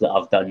else that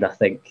I've done, I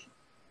think.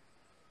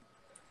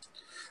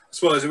 I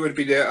suppose it would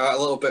be a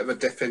little bit of a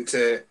dip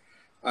into,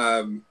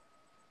 I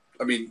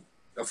mean,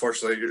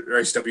 unfortunately, your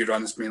ICW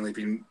run's mainly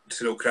been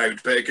to no crowd,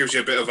 but it gives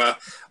you a bit of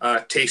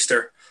a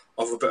taster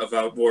of a bit of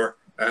a more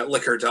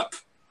liquored up,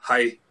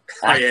 high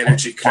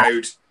energy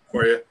crowd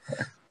for you.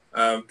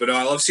 But no,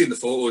 I love seeing the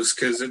photos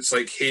because it's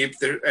like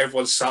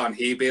everyone's sat on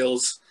hay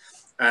bales,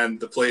 and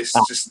the place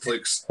just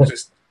looks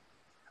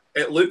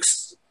it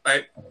looks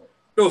like,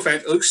 no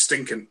offense, it looks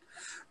stinking,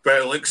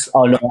 but it looks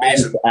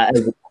amazing. It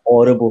is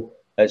horrible.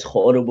 It's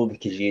horrible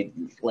because you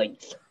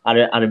like. I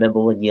remember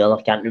one year,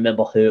 I can't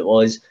remember who it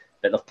was,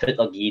 but they've put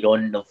their gear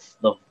on,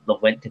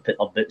 they've went to put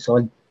their boots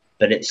on,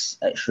 but it's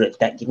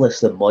ridiculous,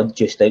 the mud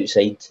just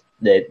outside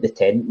the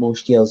tent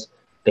most years,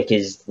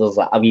 because there's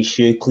like a wee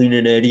shoe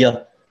cleaning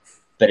area,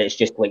 but it's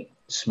just like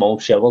small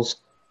showers,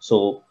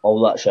 so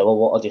all that shower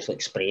water just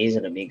like sprays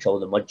and it makes all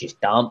the mud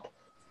just damp.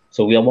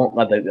 So we're walking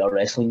about with our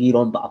wrestling gear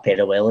on, but a pair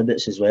of welly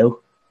boots as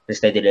well,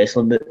 instead of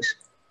wrestling boots.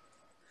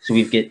 So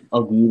we've got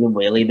our gear and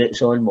welly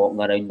boots on, walking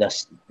around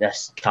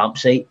this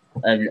campsite,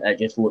 and it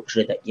just looks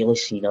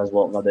ridiculous seeing us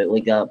walking about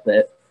like that.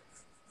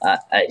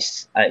 But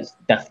it's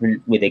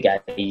different with the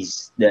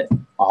guys that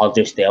are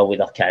just there with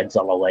their kids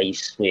or their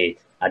wives with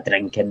a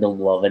drink and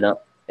them loving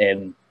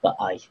it. But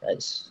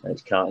it's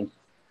cracking.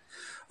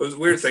 Well, the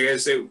weird thing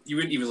is that you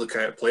wouldn't even look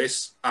at a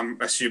place, I'm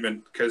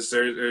assuming, because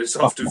there's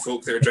often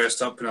folk that are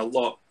dressed up in a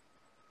lot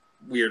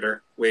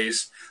weirder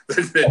ways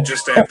than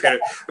just a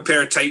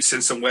pair of tights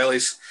and some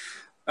wellies.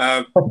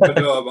 But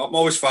no, I'm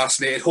always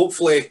fascinated.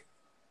 Hopefully,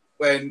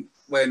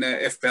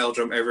 if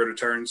Belgium ever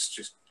returns,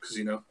 just because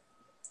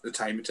the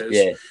time it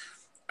is,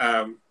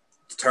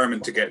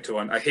 determined to get to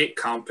one. I hate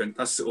camping.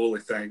 That's the only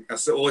thing.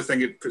 That's the only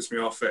thing that puts me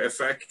off it.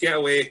 If I could get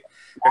away,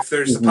 if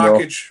there's a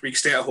package, we can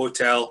stay at a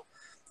hotel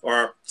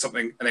or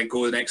something, and then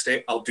go the next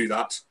day, I'll do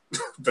that.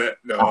 But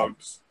no,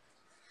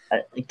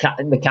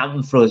 the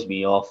camping throws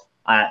me off.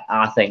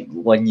 I think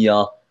one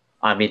year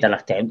I made an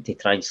attempt to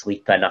try and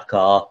sleep in a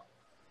car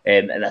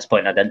At this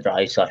point, I didn't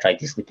drive, so I tried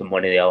to sleep in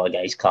one of the other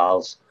guys'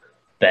 cars.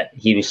 But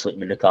he was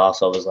sleeping in the car,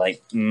 so I was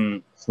like,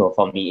 it's not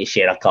for me to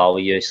share a car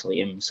with you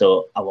sleeping,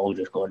 so I will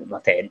just go into my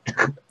tent.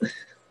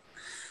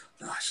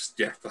 That's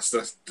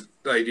the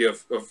idea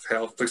of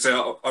health. Like I say,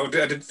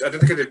 I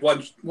think I did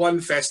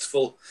one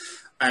festival,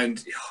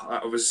 and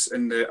I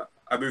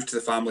moved to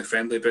the family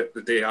friendly bit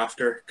the day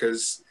after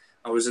because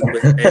I was in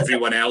with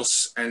everyone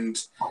else,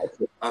 and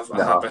I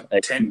had my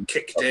tent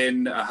kicked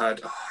in.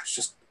 It's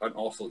just an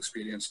awful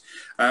experience.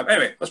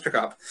 Anyway, let's pick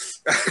up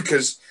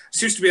because it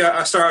seems to be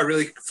I start a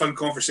really fun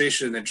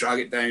conversation and then drag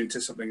it down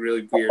to something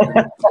really weird.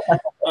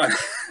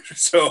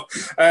 So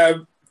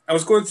I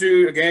was going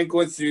through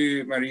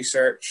my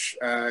research,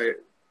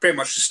 pretty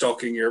much just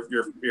stalking your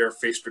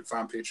Facebook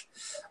fan page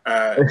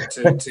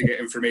to get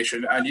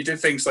information. And you did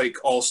things like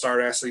All Star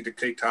Wrestling, did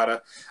Craig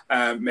Tara,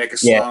 Mega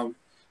Slam. Yeah.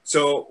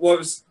 So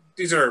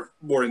these are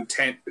more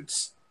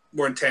intense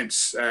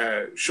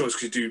shows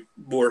because you do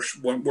more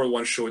than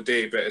one show a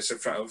day, but it's in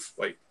front of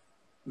like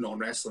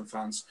non-wrestling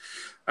fans.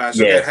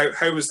 Again,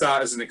 how was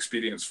that as an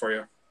experience for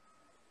you?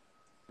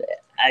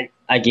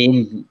 I've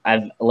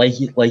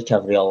like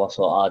every other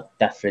sort of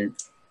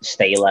different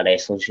style of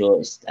wrestling show.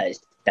 It's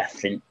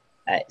different.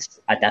 It's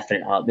a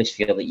different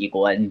atmosphere that you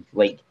go in.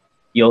 Like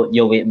you're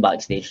waiting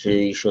backstage to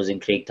these shows in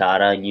Craig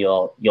Tara, and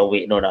you're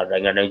waiting on a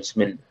ring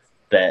announcement.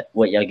 But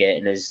what you're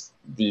getting is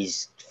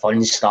these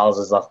fun stars,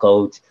 as they're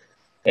called,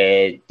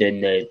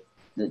 doing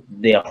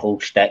their whole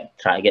shtick,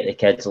 trying to get the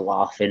kids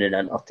laughing and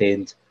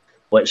entertained.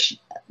 Which,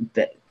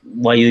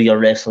 while you're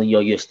wrestling,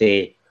 you're used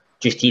to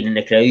just hearing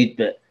the crowd,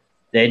 but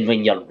then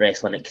when you're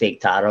wrestling at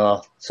Craig Tara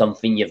or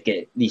something, you've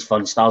got these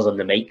fun stars on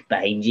the mic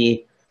behind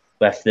you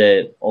with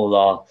the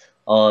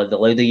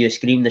louder you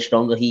scream, the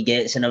stronger he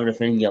gets and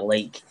everything. You're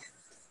like,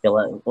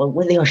 well,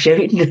 what they are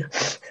shouting?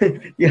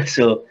 Yeah,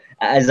 so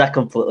it is a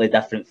completely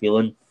different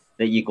feeling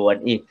that you go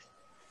into,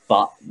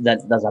 but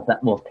there's a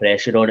bit more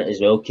pressure on it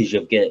as well because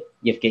you've got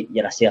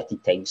your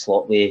asserted time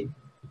slot with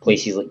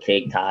places like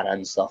Craig Tara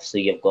and stuff. So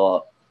you've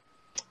got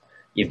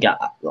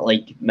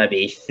like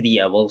maybe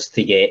 3 hours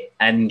to get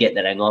in, get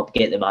the ring up,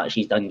 get the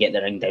matches done, get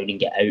the ring down, and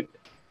get out.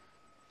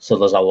 So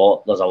there's a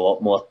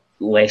lot more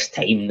less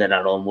time than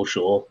a normal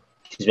show.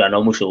 Because with a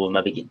normal show, we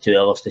maybe get 2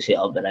 hours to set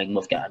up the ring.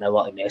 We've got an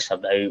hour to mess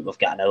about. We've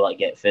got an hour to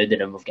get food,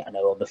 and then we've got an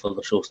hour before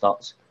the show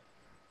starts.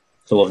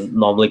 So we've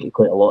normally get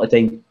quite a lot of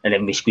time, and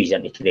then we squeeze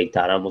into Craig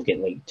Tara, and we've got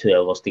like 2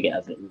 hours to get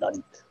everything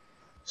done.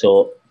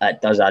 So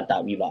it does add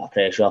that wee bit of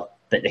pressure.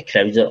 But the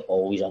crowds are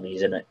always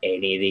amazing at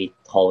any of the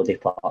holiday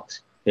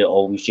parks. They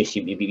always just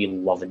seem to be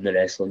loving the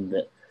wrestling,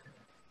 but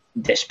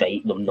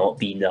despite them not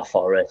being there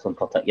for wrestling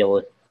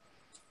particularly.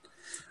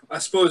 I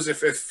suppose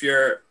if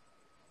you're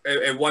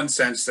in one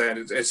sense,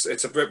 then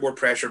it's a bit more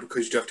pressure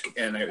because you do have to get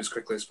in and out as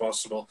quickly as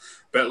possible.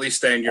 But at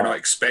least then you're not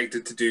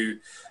expected to do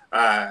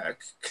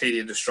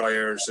Canadian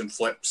destroyers and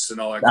flips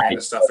and all that kind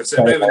of stuff. It's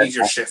a bit of an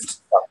easier shift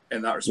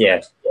in that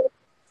respect.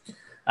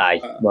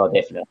 Yeah. No,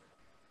 definitely.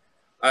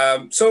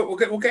 So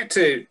we'll get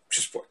to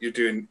just what you're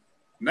doing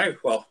now.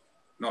 Well,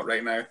 not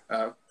right now.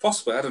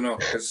 Possibly, I don't know,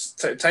 because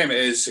time it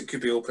is, it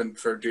could be open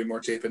for doing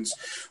more tapings.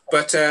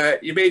 But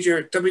you made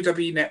your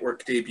WWE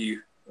Network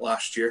debut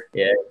last year.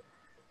 Yeah.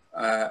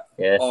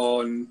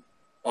 On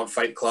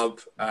Fight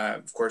Club,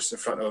 of course, in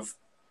front of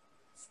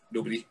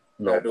nobody,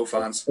 no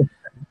fans.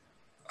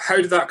 How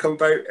did that come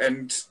about?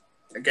 And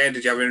again,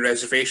 did you have any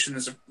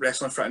reservations of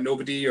wrestling in front of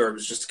nobody, or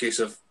was it just a case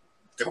of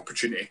the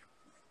opportunity?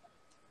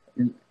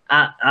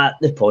 At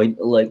the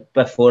point, like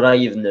before I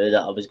even knew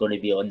that I was going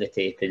to be on the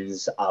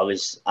tapings, I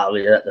was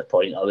at the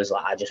point I was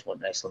like, I just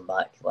want wrestling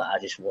back. Like I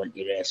just want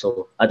to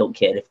wrestle. I don't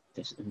care if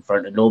it's in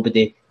front of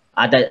nobody.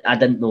 I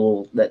didn't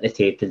know that the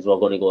tapings were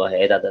going to go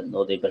ahead. I didn't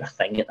know they were a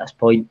thing at this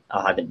point.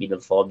 I hadn't been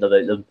informed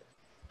about them.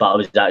 But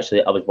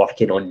I was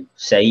working on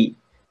site,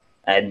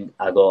 and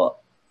I got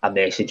a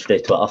message through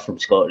Twitter from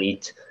Scott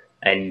Reed,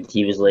 and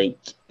he was like,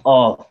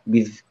 "Oh,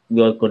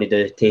 we're going to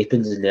do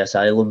tapings in the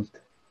Asylum,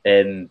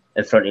 in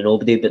front of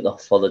nobody,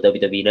 but for the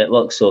WWE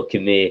Network. So are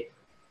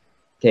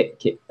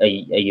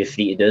you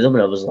free to do them?"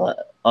 And I was like,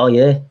 "Oh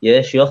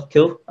yeah, sure,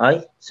 cool.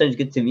 Aye, sounds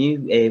good to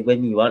me.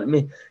 When you want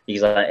me?"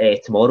 He's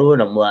like, "Tomorrow,"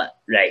 and I'm like,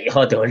 "Right,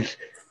 hold on,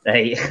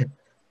 right.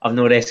 I've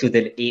not wrestled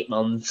in 8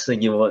 months,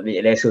 and you want me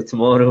to wrestle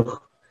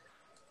tomorrow?"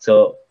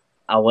 So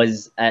I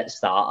was at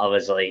start. I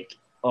was like,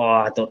 "Oh,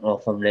 I don't know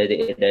if I'm ready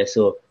to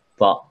wrestle."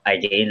 But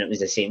again, it was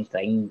the same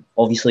thing.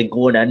 Obviously,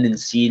 going in and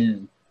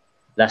seeing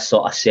this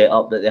sort of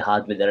setup that they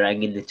had with the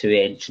ring and the 2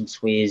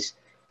 entranceways,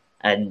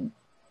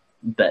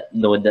 but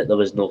knowing that there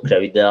was no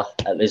crowd there,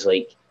 it was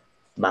like,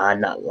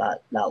 man, that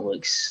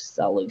looks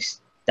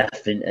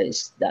different.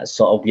 It's that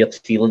sort of weird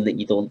feeling that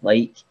you don't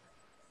like,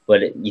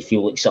 where you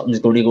feel like something's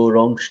going to go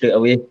wrong straight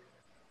away,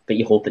 but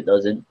you hope it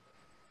doesn't.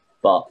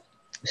 But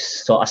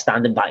sort of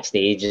standing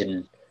backstage,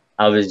 and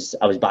I was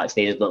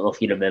backstage. I don't know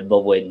if you remember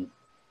when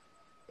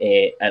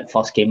it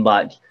first came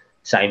back.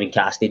 Simon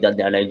Cassidy did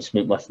the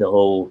announcement with the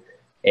whole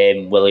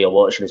 "Will you're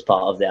watching as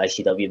part of the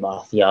ICW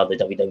Mafia, the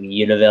WWE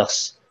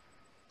Universe."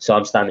 So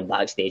I'm standing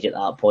backstage at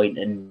that point,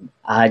 and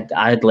I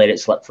had let it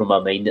slip from my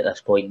mind at this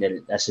point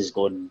that this is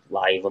going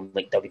live on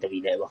like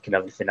WWE Network and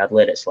everything. I'd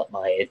let it slip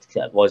my head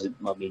because it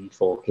wasn't my main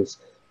focus.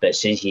 But as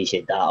soon as he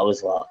said that, I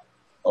was like,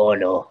 oh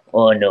no,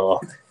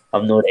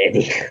 I'm not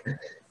ready.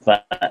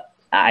 But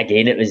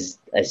again, it was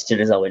as soon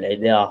as I went out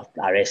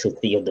there, I wrestled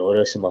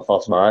Theodorus in my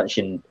first match,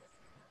 and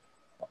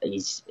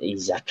he's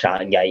a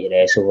cracking guy to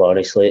wrestle.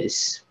 Honestly,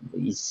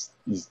 he's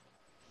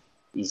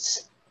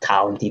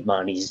talented,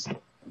 man. He's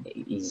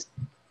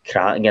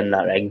cracking in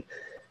that ring.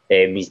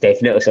 He's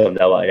definitely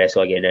something I want to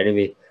wrestle again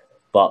anyway.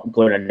 But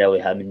going in there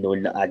with him and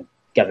knowing that I'd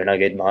given a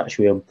good match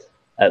with him,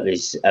 it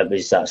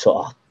was that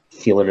sort of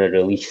feeling of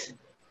relief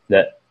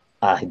that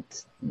I had.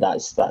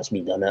 That's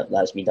me done it.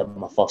 That's me done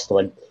my first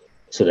one.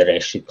 So the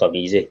rest should come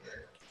easy.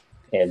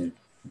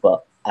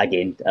 But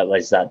again, it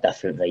was that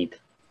different vibe.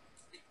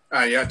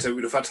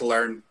 We'd have had to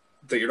learn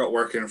that you're not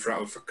working for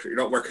a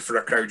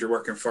crowd. You're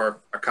working for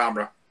a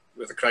camera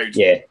with a crowd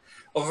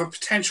of a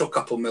potential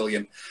couple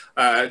million.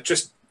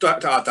 Just to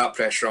add that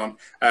pressure on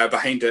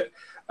behind it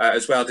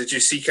as well. Did you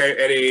seek out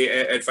any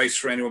advice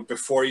from anyone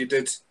before you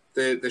did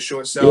the show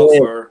itself? Yeah.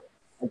 Or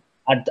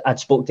I'd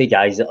spoke to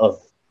guys that have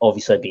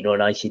obviously been on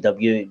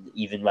ICW,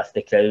 even with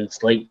the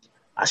crowds. Like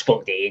I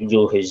spoke to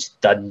Angel, who's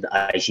done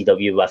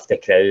ICW with the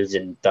crowds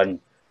and done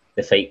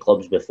the fight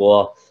clubs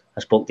before.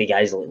 I spoke to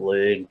guys like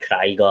Lou and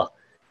Krieger.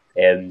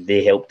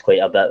 They helped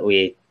quite a bit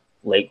with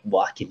like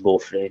what I could go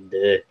through and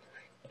do.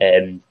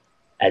 And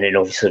then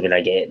obviously when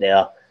I get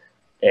there,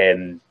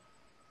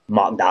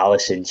 Mark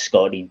Dallas and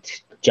Scott Reed,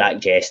 Jack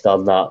Jester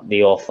and that,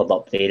 they offered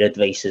up their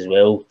advice as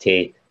well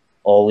to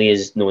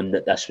always knowing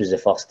that this was the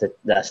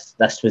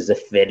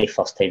very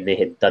first time they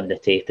had done the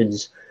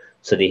tapings.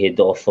 So they had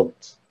offered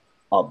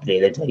up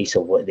their advice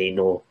of what they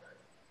know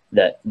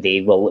that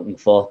they were looking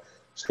for.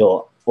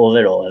 So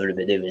overall,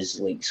 everybody was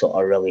like sort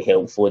of really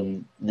helpful,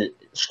 and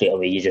straight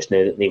away you just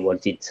knew that they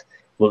wanted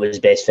what was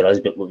best for us,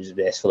 but what was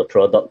best for the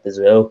product as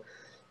well.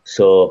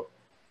 So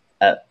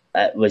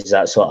it was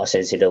that sort of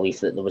sense of relief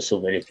that there was so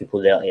many people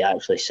there to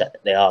actually sit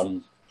there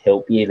and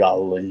help you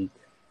rather than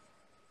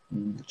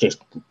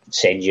just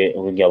send you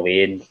on your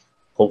way and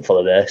hope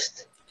for the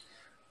best.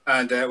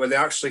 And when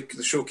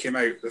the show came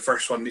out, the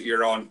first one that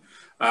you're on,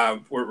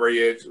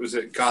 was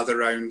it gather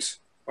round,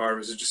 or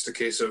was it just a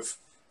case of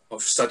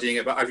studying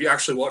it? But have you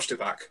actually watched it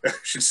back? I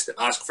should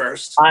ask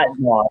first. I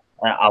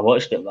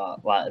watched it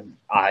back. Like,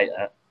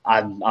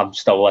 I'm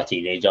still a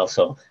teenager,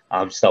 so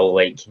I'm still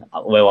like,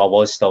 well, I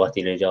was still a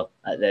teenager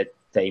at the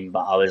time,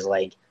 but I was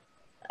like,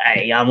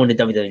 hey, I'm on the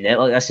WWE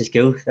Network. This is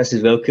cool. This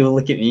is well cool.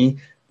 Look at me.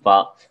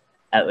 But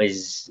it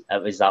was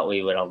that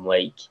way where I'm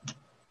like,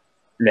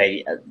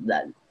 right,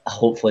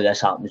 hopefully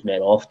this happens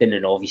more often.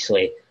 And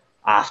obviously,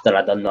 after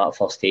I done that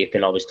first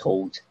taping, I was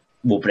told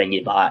we'll bring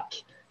you back.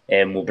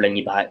 We'll bring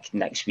you back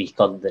next week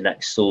or the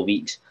next so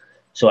weeks.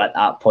 So at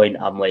that point,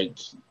 I'm like,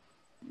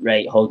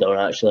 right, hold on,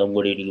 actually, I'm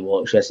going to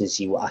rewatch this and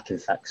see what I can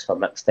fix for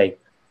next time.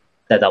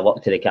 Did I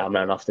work to the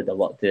camera enough? Did I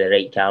work to the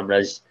right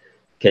cameras?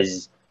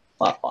 Because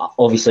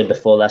obviously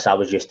before this, I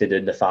was used to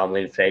doing the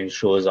family and friends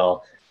shows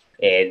or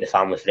the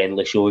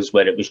family-friendly shows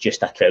where it was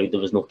just a crowd, there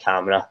was no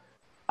camera.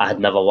 I had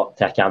never worked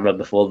to a camera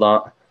before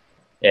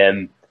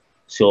that.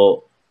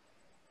 So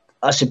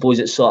I suppose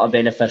it's sort of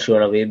beneficial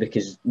in a way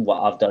because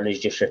what I've done is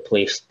just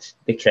replaced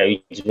the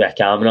crowds with a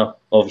camera.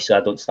 Obviously,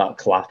 I don't start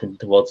clapping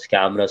towards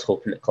cameras,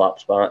 hoping it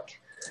claps back.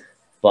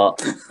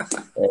 But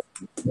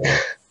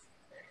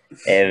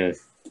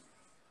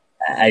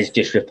it's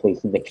just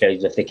replacing the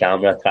crowds with the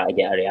camera, trying to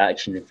get a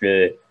reaction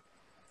through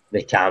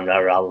the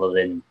camera rather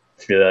than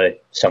through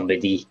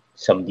somebody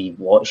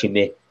watching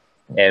me.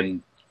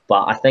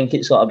 But I think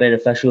it's sort of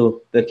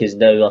beneficial because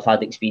now I've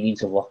had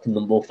experience of working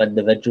them both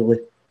individually.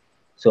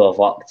 So I've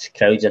worked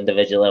crowds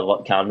individually, I've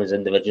worked cameras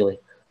individually.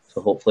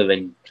 So hopefully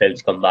when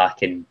crowds come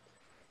back and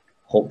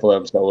hopefully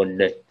I'm still on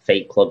the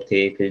Fight Club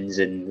tapings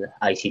and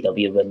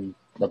ICW when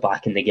they're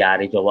back in the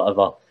garage or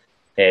whatever,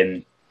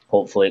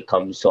 hopefully it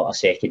comes sort of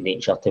second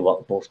nature to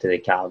work both to the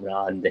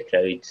camera and the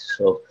crowd.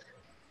 So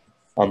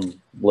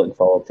I'm looking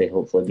forward to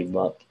hopefully being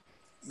back.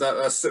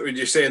 That's when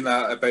you're saying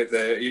that about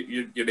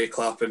your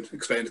clapping,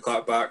 expecting to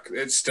clap back.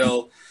 It's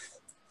still,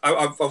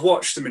 I've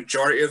watched the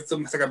majority of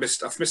them. I think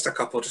I've missed a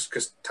couple just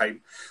because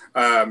time.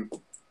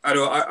 I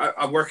know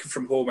I'm working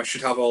from home. I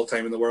should have all the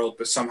time in the world,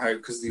 but somehow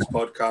because of these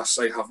podcasts,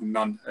 I have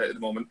none at the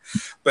moment.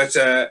 But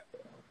it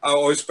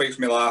always makes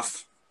me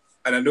laugh,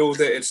 and I know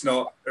that it's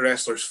not a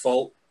wrestler's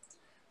fault,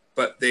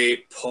 but they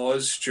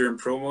pause during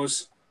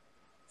promos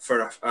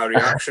for a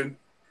reaction.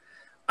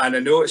 And I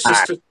know it's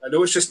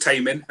just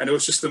timing. I know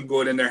it's just them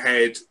going in their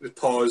head, the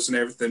pause and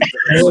everything. But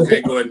I'm just looking at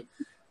it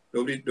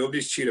going,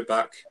 nobody's cheated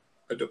back.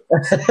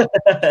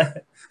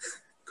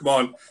 Come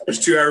on, there's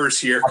 2 hours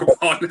here. Come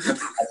on.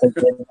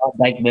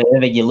 Like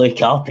when you look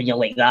up and you're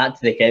like that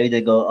to the crowd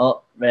and go,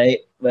 oh right,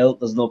 well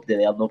there's nobody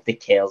there. Nobody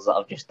cares that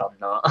I've just done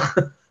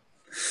that.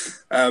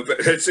 But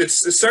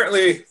it's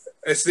certainly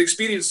it's the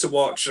experience to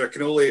watch. I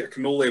can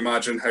only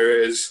imagine how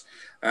it is.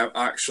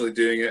 Actually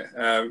doing it,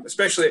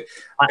 especially,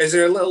 is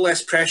there a little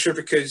less pressure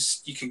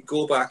because you can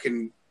go back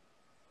and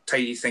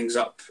tidy things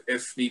up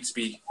if needs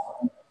be.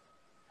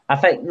 I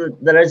think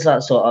there is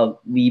that sort of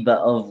wee bit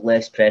of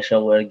less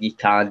pressure where you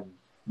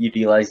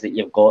realise that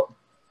you've got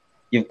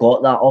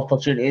that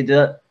opportunity to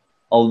do it.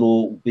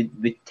 Although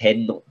we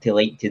tend not to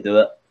like to do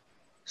it,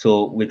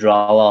 so we'd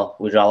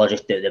rather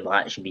just do the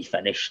match and be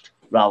finished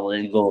rather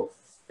than go,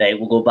 right,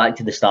 we'll go back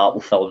to the start,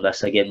 we'll film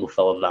this again, we'll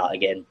film that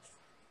again.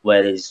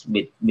 Whereas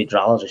we'd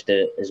rather just do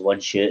it as one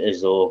shoot,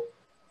 as though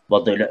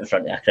we're doing it in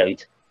front of a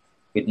crowd.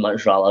 We'd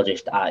much rather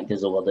just act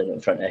as though we're doing it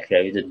in front of a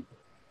crowd.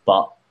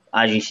 But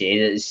as you say,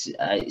 it's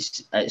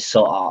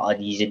sort of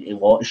uneasy to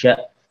watch it.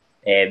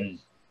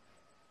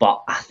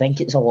 But I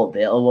think it's a lot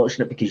better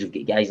watching it because you've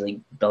got guys like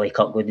Billy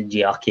Kirkwood and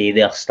JRK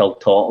there still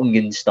talking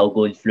and still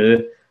going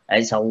through.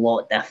 It's a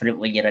lot different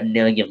when you're in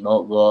there and you've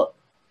not got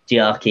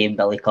JRK and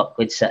Billy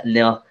Kirkwood sitting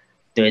there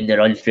doing the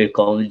run through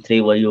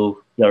commentary while you're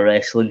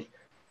wrestling.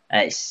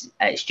 It's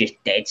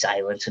just dead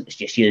silence and it's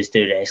just you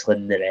two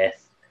wrestling the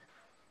ref.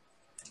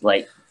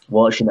 Like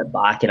watching it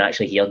back and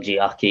actually hearing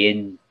JRK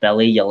and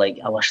Billy, you're like,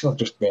 I wish they're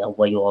just there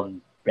while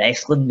I'm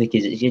wrestling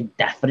because it's just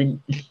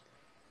different.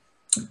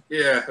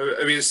 Yeah,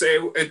 I mean,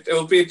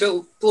 it'll be a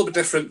little bit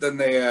different than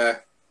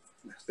the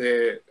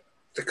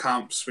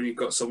camps when you've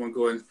got someone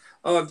going,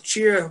 "Oh,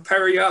 cheer,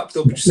 power you up!"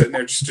 They'll be just sitting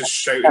there just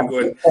shouting,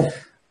 going.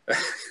 I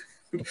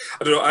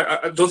don't know.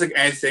 I don't think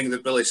anything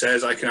that Billy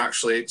says I can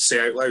actually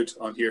say out loud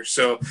on here.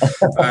 So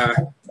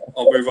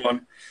I'll move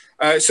on.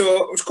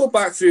 So let's go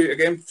back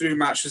through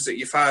matches that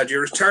you've had.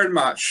 Your return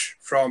match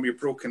from your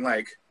broken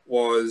leg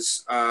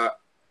was,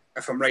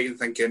 if I'm right in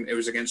thinking, it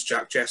was against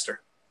Jack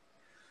Jester.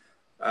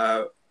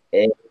 Or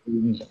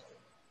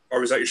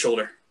was that your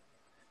shoulder?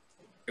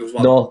 It was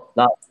one. No,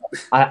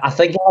 I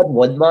think I had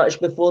one match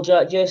before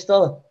Jack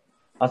Jester.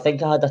 I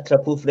think I had a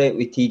triple threat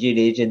with TJ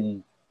Rage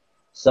and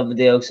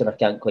somebody else, and I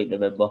can't quite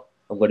remember.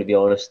 I'm going to be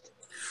honest.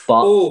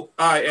 But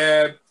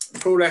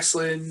Pro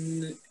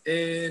Wrestling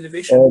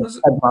Innovation, was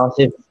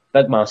it?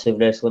 Big massive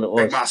wrestling it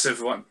was. Big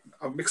massive one.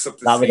 I mixed up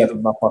the three.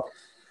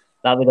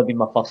 That would have been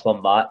my first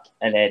one back,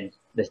 and then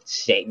the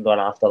second one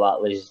after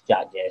that was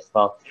Jack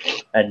Jester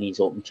and his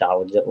open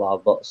challenge at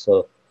Lambert.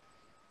 So,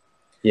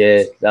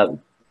 yeah, that.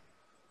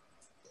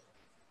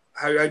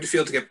 How did you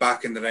feel to get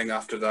back in the ring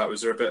after that?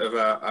 Was there a bit of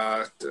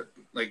a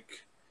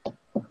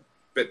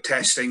bit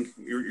testing?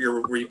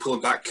 Were you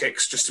pulling back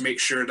kicks just to make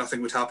sure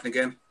nothing would happen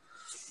again?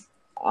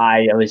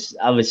 I was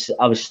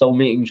still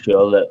making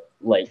sure that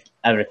like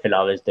everything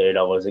I was doing,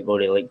 I wasn't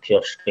going to like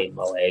pure strain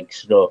my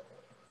legs. So,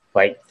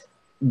 like.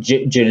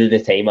 During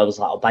the time, I was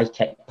like, I'll buy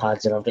kick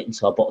pads and everything,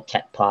 so I bought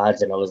kick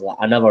pads, and I was like,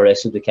 I never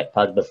wrestled with kick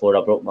pads before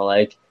I broke my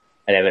leg,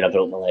 and then when I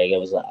broke my leg, I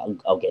was like,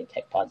 I'll get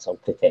kick pads, I'll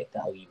protect it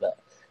a wee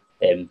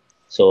bit.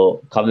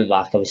 So coming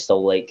back, I was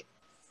still like,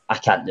 I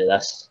can't do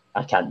this,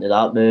 I can't do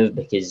that move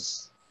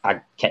because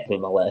I kicked with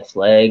my left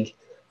leg,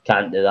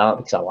 can't do that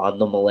because I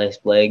land on my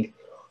left leg.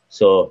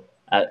 So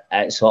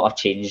it sort of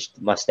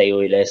changed my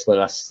style of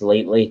wrestling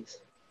slightly,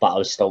 but I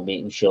was still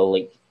making sure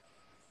like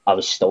I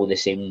was still the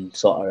same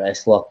sort of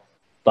wrestler.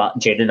 But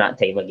during that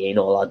time again,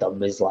 all I done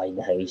was lie in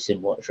the house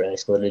and watch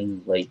wrestling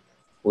and like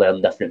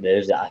learn different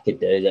moves that I could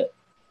do that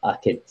I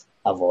could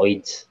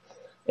avoid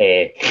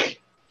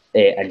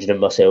injuring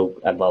myself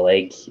and my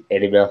leg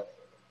anywhere.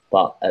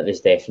 But it was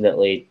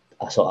definitely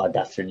a sort of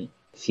different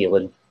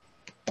feeling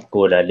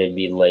going in and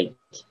being like,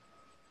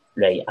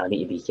 right, I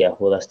need to be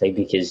careful this time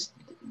because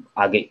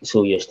I get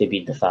so used to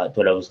being the fact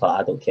when I was like,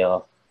 I don't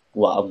care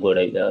what I'm going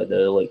out there to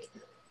do, like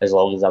as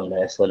long as I'm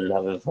wrestling and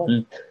having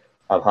fun,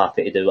 I'm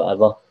happy to do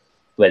whatever.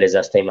 Whereas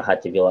this time I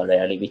had to be like,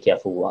 right, I need to be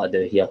careful what I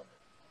do here.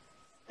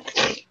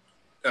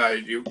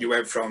 You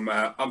went from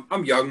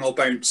I'm young, I'll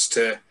bounce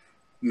to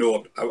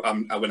no,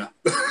 I'm a winner.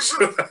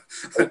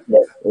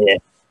 Yeah.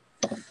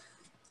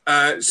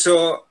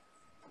 So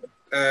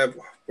where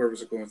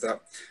was I going with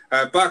that?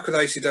 Back with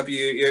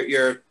ICW,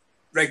 you're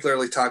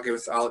regularly tagging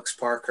with Alex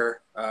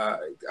Parker. A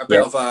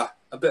bit of a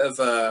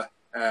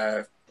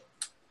I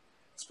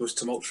suppose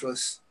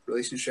tumultuous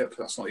relationship.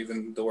 That's not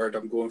even the word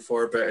I'm going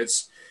for, but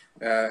it's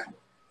an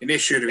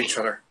issue to each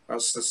other.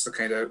 That's the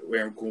kind of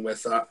way I'm going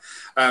with that.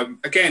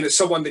 Again, it's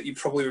someone that you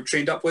probably were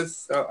trained up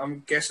with.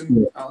 I'm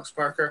guessing Alex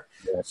Parker.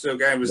 Yeah. So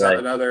again, was that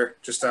another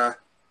just a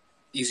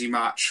easy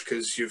match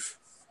because you've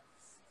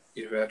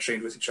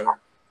trained with each other?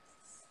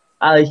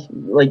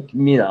 Like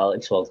me and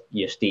Alex were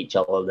used to each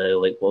other now.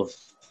 Like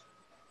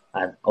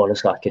and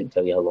honestly, I couldn't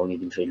tell you how long he's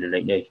been training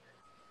right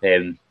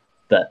now.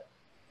 But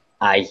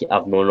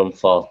I've known him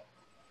for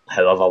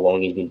however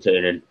long he's been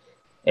training.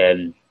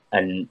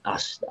 And I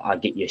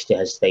get used to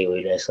his style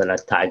of wrestling. I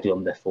tagged with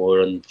him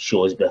before on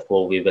shows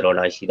before we were on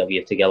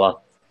ICW together.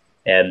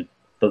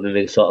 But when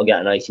we sort of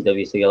got on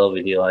ICW together,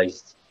 we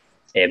realised,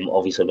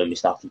 obviously when we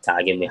started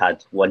tagging, we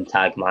had one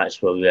tag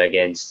match where we were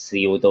against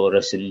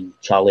Theodoros and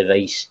Charlie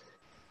Vice.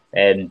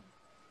 And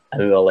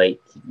we were like,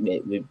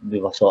 we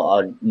were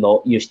sort of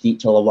not used to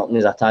each other working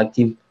as a tag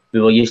team. We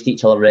were used to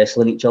each other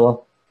wrestling each other,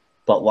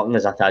 but working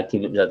as a tag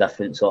team, it was a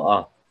different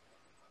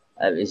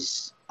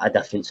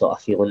sort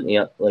of feeling to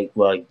it, like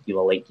where you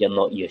were like you're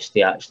not used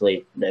to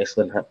actually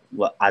wrestling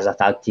as a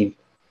tag team.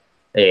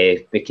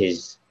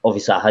 because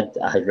obviously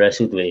I had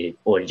wrestled with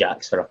Owen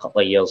Jacks for a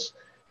couple of years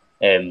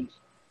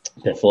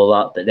before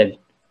that, but then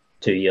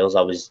 2 years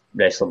I was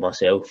wrestling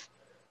myself.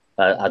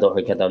 I don't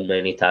think I'd done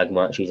many tag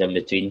matches in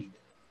between.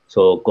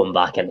 So going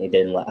back into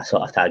doing like a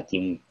sort of tag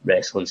team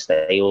wrestling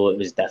style, it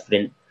was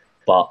different.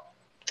 But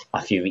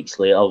a few weeks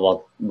later,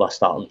 we're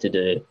starting to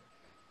do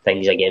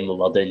things again. We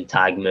were doing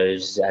tag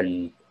moves,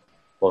 and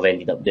we've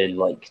ended up doing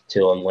like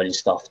 2-on-1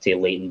 stuff to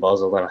Leighton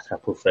Buzzard and a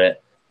triple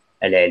threat.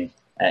 And then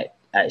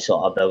it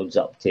sort of builds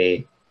up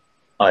to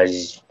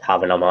us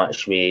having a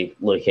match with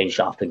Luke and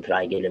Sharp and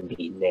Craigan and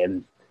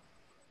beating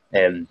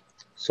them.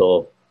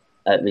 So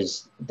it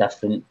was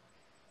different.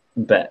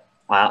 But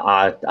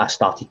I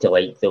started to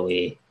like the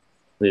way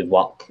we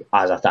work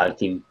as a tag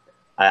team.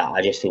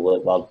 I just feel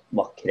like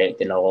we're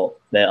connecting a lot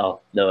better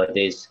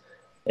nowadays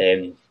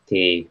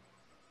to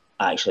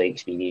actually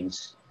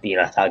experience being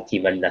a tag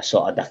team in this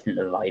sort of different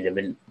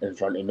environment in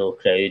front of no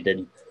crowd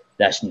and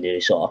this new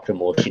sort of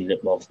promotion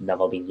that we've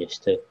never been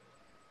used to.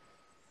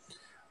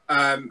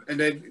 And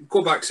then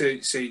go back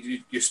to,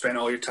 say, you spent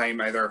all your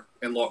time either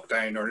in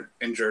lockdown or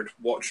injured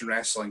watching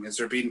wrestling. Has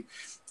there been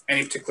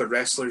any particular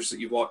wrestlers that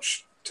you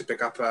watch to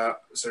pick up a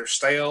sort of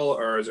style,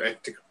 or is there a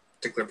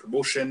particular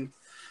promotion?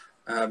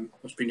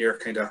 What's been your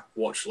kind of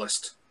watch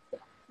list?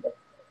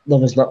 There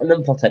was nothing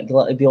in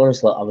particular, to be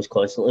honest. Like, I was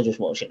constantly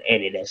just watching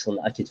any wrestling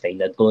that I could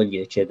find. I'd go on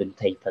YouTube and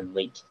type in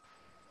like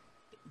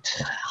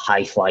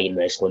high flying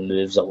wrestling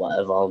moves or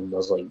whatever, and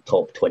there's like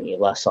top 20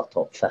 lists or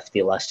top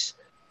 50 lists.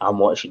 I'm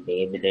watching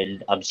them, and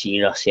then I'm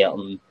seeing a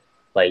certain,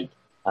 like,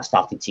 I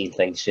started seeing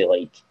things for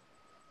like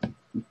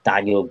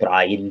Daniel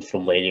Bryan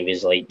from when he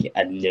was like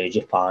in New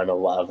Japan or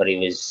whatever he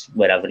was,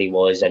 wherever he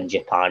was in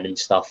Japan and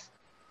stuff.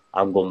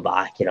 I'm going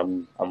back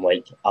and I'm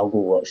like, I'll go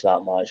watch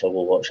that match, I'll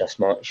go watch this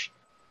match.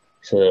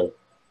 So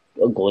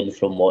going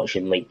from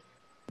watching like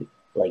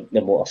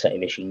the Motor City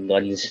Machine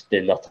Guns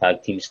doing their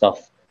tag team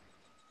stuff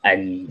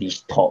and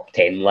these top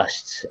 10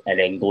 lists, and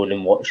then going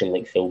and watching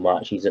like full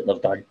matches that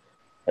they've done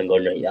and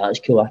going, right, that's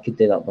cool, I could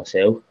do that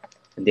myself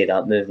and do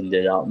that move and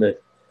do that move.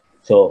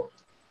 So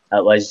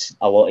it was,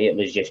 a lot of it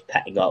was just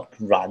picking up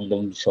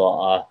random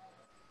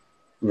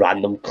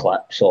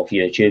clips off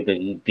YouTube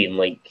and being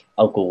like,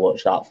 I'll go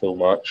watch that full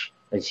match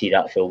and see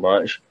that full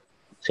match.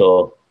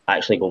 So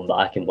actually going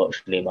back and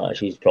watching the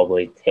matches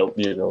probably helped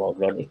me in the long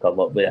run to come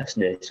up with this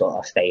new sort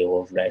of style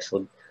of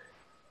wrestling.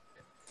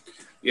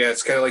 Yeah,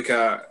 it's kind of like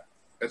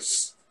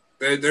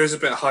there's a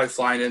bit of high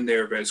flying in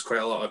there, but it's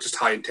quite a lot of just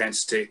high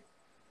intensity,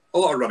 a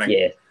lot of running.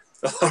 Yeah.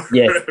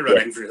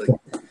 Running, really.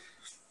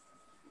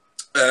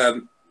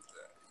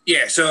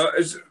 So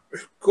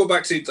go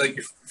back to like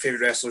your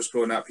favourite wrestlers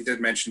growing up. You did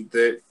mention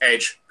the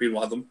Edge being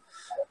one of them.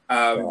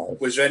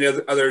 Was there any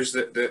others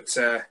that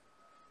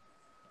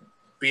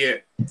be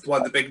it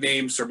one of the big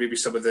names or maybe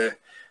some of the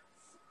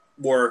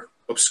more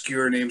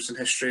obscure names in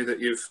history that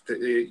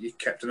you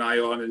kept an eye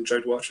on and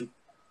enjoyed watching?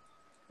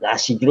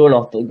 See, growing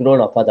up,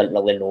 I didn't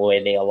really know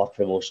any other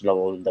promotion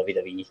other than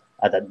WWE.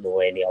 I didn't know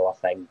any other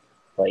thing.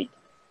 Like,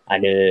 I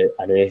knew,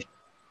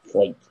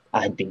 like,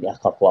 I had been to a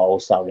couple of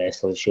All-Star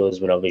Wrestling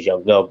shows when I was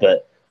younger,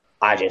 but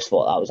I just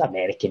thought that was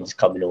Americans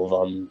coming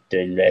over and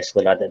doing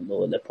wrestling. I didn't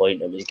know at the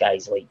point. It was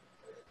guys like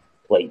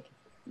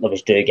there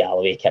was Drew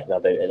Galloway kicking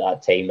about at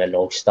that time in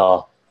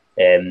All-Star.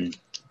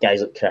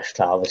 Guys like Chris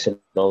Travis and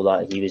all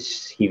that. He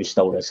was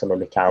still wrestling on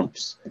the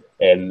camps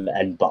and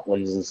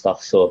Butlins and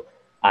stuff. So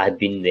I had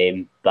been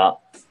them, but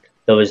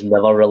there was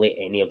never really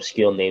any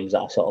obscure names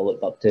that I sort of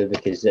looked up to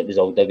because it was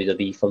all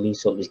WWE for me.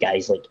 So it was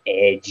guys like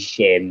Edge,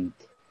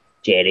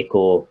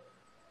 Jericho,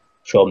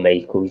 Shawn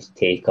Michaels,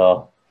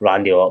 Taker,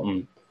 Randy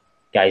Orton,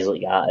 guys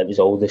like that. It was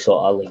all the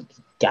sort of like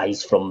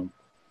guys from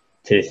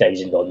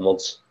 2000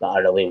 onwards that I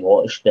really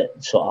watched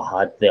that sort of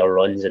had their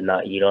runs in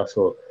that era.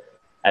 So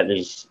it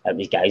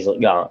was guys like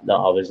that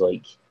I was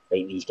like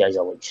these guys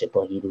are like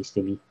superheroes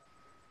to me.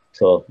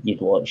 So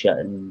you'd watch it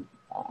and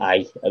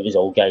it was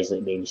all guys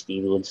like Rey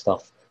Mysterio and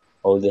stuff,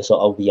 all the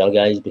sort of weird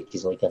guys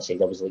because like I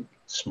said I was like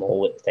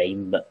small at the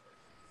time, but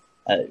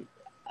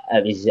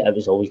it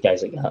was always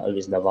guys like that. It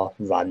was never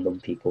random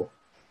people.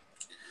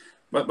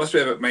 It must be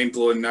a bit mind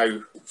blowing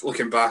now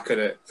looking back at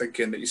it,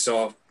 thinking that you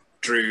saw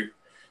Drew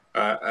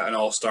at an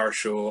All-Star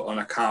show on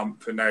a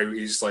camp, and now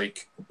he's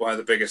like one of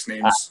the biggest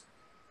names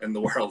in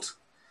the world.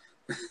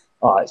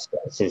 Oh, it's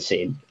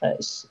insane.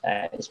 It's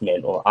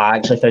mental. I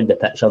actually found the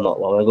picture not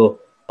long ago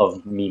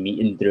of me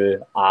meeting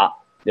Drew at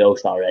the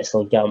All-Star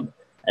Wrestling camp,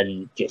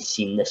 and just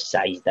seeing the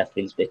size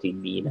difference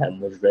between me and him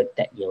was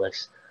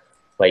ridiculous.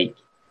 Like,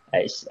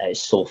 it's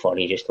so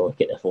funny just to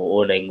look at the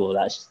photo and then go,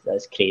 that's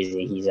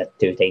crazy. He's a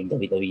 2-time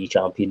WWE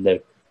champion now.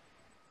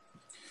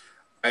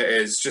 It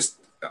is just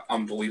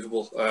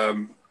unbelievable.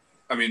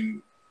 I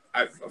mean,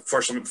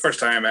 first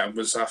time I met him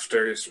was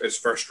after his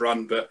first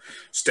run, but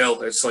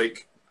still, it's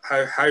like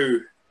how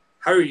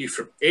are you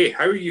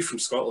from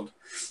Scotland?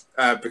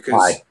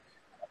 Because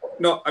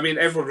no, I mean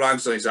everyone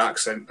rams on his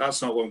accent.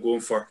 That's not what I'm going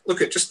for.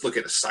 Look at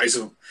the size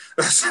of him.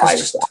 That's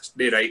just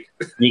right.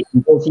 You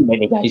don't see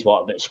many guys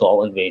what about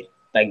Scotland with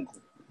big,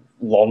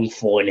 long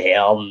flowing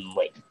hair and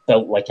like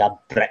felt like a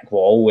brick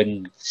wall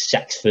and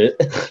 6 foot.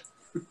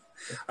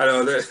 I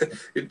know they're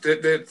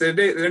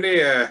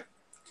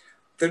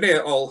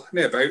not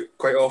about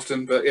quite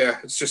often, but yeah,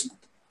 it's just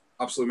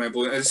absolutely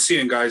mind-blowing. And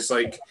seeing guys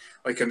like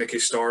a Nicky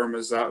Storm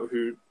as that,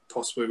 who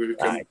possibly would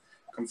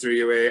come through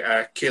your way.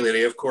 Kaylee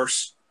Ray, of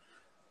course.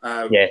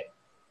 Yeah.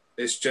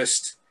 It's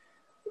just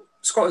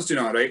Scotland's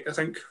doing all right, I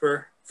think,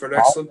 for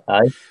wrestling.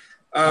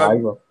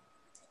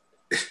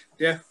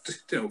 Yeah,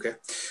 doing okay.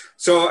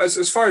 So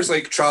as far as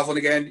like traveling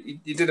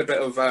again, you did a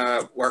bit of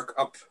work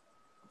up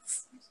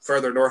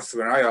further north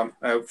than I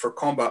am for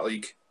Combat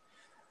League.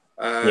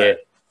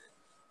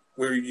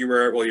 Where you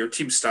were, your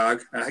Team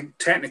Stag. I think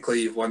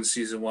technically you've won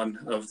season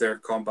 1 of their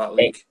Combat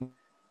League.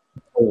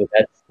 We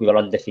did. We were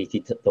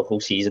undefeated the whole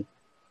season.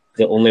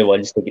 The only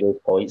ones to get those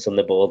points on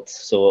the board,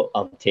 so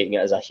I'm taking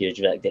it as a huge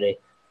victory.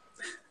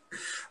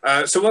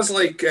 So what's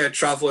like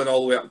travelling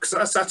all the way up?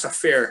 Because that's a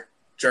fair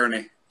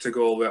journey to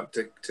go all the way up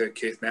to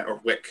Caithness or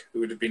Wick, who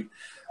would have been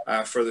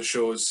for the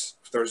shows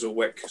if there was a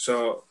Wick.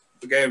 So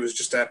again, it was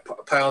just a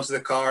pile into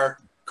the car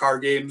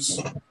games.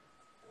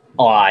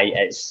 Oh,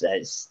 it's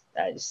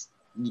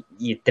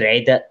you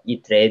dread it.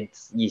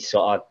 You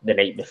sort of the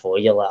night before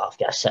you're like, I've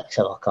got 6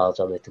 hour cards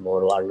on me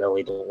tomorrow. I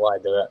really don't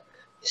want to do it.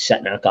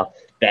 Sitting in a car,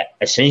 but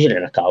as soon as you're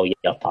in a car with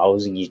your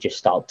pals and you just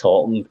start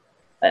talking,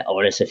 it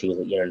honestly feels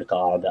like you're in the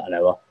car about an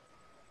hour,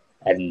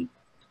 and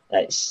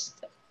it's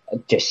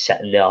just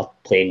sitting there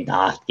playing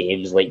daft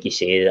games, like you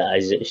say.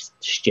 It's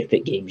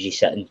stupid games you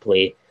sit and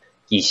play.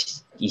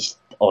 He's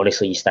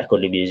honestly, you stick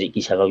on the music.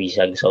 You have a wee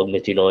sing song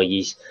between all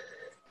he's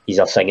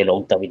are singing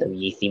old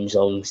WWE theme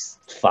songs.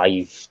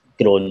 5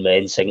 grown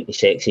men singing to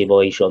Sexy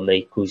Boy Shawn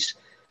Michaels.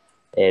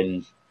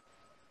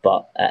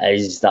 But it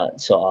is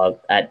that sort of,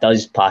 it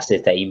does pass the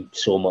time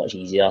so much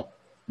easier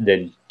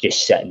than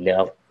just sitting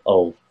there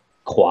all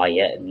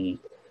quiet and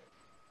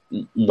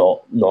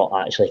not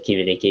actually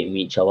communicating with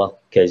each other.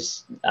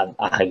 Because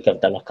I think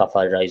I've done a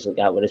couple of drives like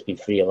that where it's been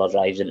 3 hour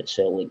drives and it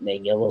felt like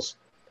 9 hours.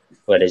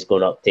 Whereas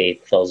going up to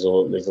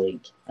Thurso, it was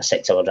like a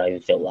 6 hour drive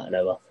and felt like an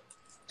hour.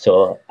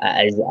 So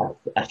it is,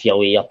 if you're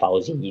with your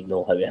pals and you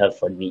know how to have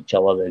fun with each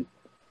other, then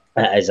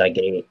it is a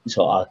great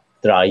sort of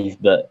drive,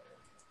 but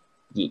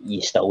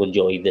you still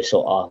enjoy the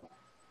sort of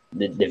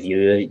the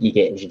view you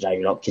get as you're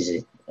driving up,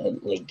 because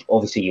like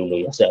obviously you know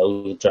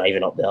yourself,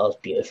 driving up there is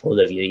beautiful.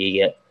 The view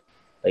you get,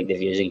 like the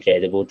view is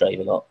incredible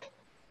driving up,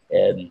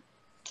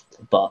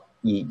 but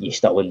you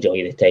still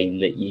enjoy the time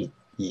that you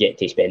get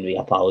to spend with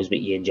your pals, but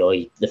you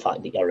enjoy the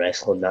fact that you're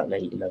wrestling that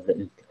night and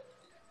everything.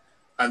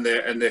 And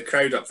the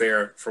crowd up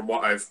there, from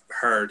what I've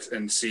heard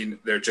and seen,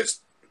 they're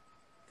just,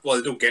 well,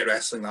 they don't get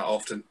wrestling that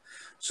often,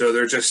 so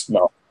they're just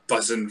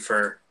buzzing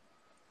for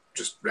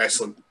just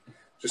wrestling,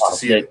 just to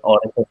see it.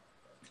 Honestly,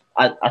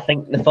 I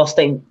think the first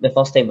time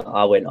that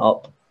I went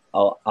up,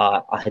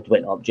 I had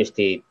went up just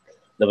to,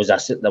 there was a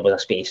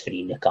space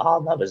free in the car,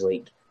 and I was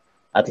like,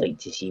 I'd like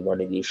to see one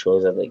of these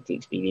shows. I'd like to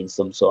experience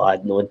them. So I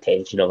had no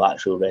intention of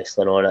actual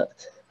wrestling on it.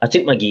 I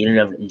took my gear and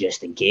everything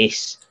just in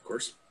case. Of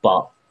course.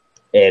 But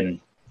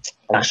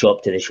I show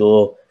up to the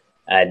show,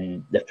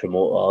 and the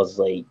promoter's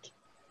like,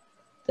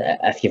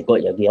 if you've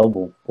got your gear,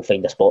 we'll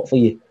find a spot for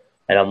you.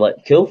 And I'm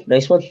like, cool,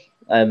 nice one.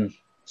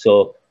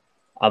 So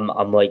I'm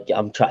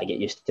trying to get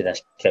used to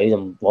this crowd.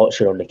 I'm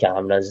watching on the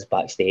cameras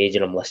backstage,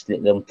 and I'm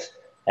listening to them,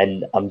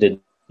 and I'm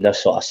doing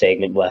this sort of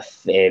segment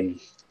with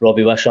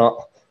Robbie Wishart,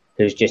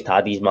 who's just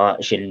had his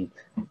match, and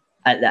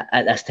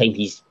at this time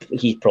he's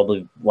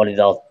probably one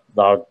of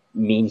their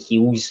main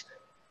heels.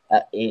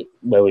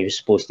 Well, he was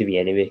supposed to be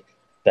anyway,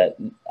 but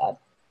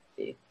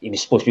he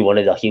was supposed to be one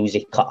of the heels.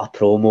 He cut a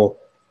promo,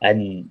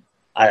 and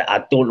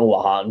I don't know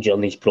what happened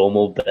during his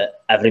promo,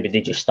 but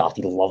everybody just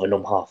started loving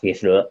him halfway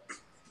through it.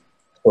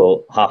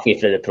 So halfway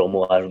through the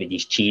promo,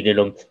 everybody's cheering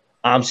him.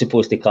 I'm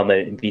supposed to come out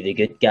and be the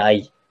good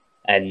guy,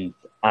 and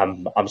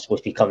I'm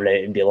supposed to be coming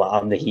out and be like,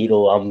 I'm the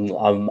hero.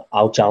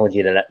 I'll challenge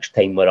you the next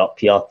time we're up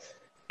here.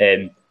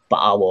 But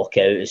I walk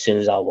out. As soon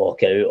as I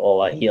walk out,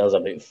 all I hear is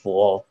about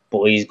 4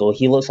 boys go,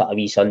 "He looks like a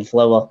wee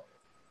sunflower,"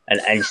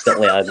 and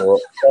instantly I go,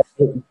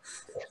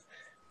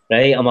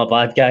 right, I'm a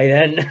bad guy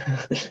then.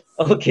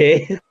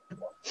 Okay.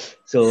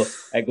 So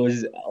it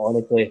goes,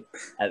 honestly,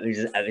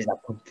 it was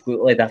a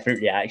completely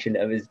different reaction.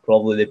 It was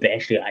probably the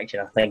best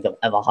reaction I think I've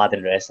ever had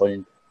in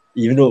wrestling,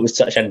 even though it was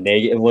such a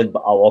negative one.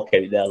 But I walk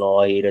out there and all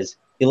I hear is,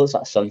 "He looks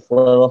like a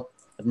sunflower."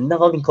 I've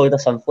never been called a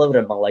sunflower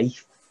in my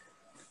life.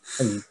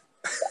 And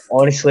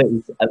honestly,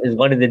 it was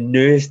one of the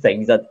newest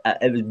things. It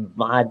was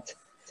mad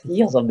to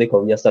hear somebody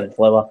call you a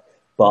sunflower.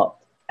 But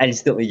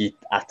instantly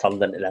I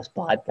turned into this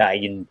bad guy,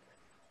 and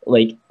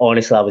like,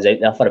 honestly, I was out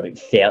there for about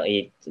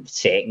 30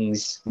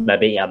 seconds,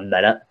 maybe a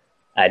minute,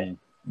 and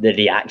the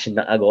reaction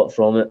that I got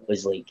from it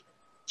was like,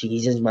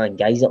 Jesus, man,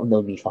 guys that have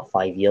known me for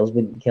 5 years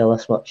wouldn't care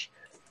this much.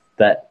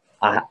 But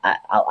I,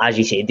 as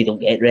you said, they don't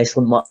get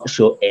wrestling much,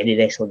 so any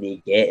wrestling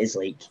they get is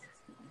like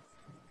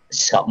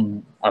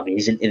something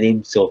amazing to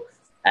them. So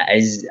it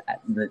is,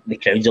 the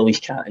crowd's always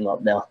chatting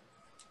up there.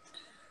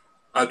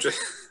 I'm just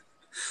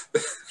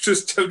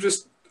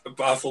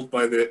baffled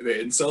by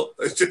the insult.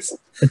 It's just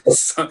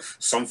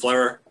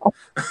sunflower.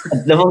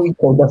 I've never been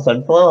called a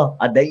sunflower.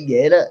 I didn't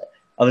get it.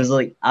 I was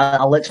like,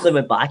 I literally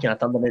went back and I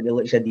turned around to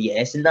look at the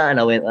S and that, and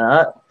I went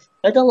like that.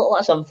 I don't look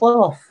like a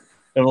sunflower.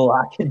 And I'm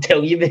like, I can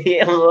tell you,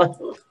 mate. I'm like,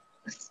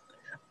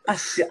 a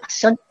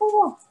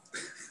sunflower.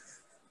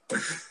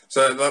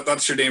 So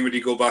that's your name when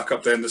you go back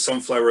up then, the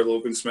Sunflower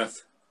Logan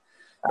Smith.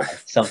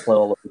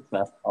 Sunflower Logan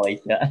Smith. I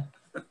like that.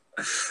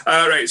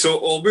 Right, so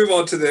we'll move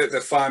on to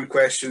the fan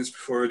questions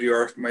before we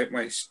do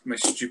my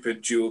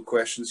stupid dual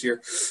questions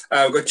here.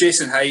 We've got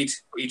Jason Hyde.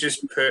 He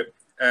just put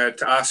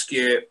to ask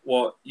you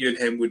what you and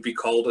him would be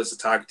called as a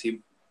tag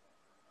team.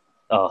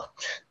 Oh,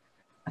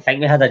 I think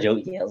we had a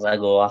joke years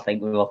ago. I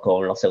think we were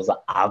calling ourselves like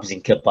Abs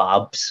and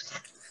Kebabs,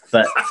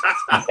 but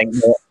I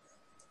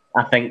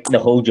think the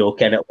whole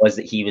joke in it was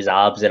that he was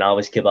Abs and I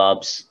was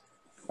Kebabs.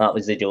 That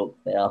was the joke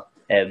there.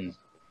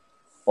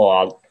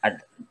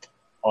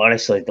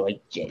 Honestly,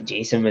 like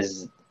Jason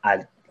was,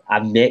 I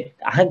think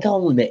I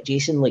only met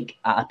Jason like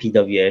at a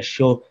PWS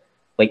show,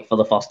 like for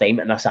the first time,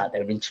 and I sat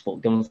down and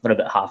spoke to him for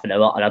about half an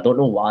hour, and I don't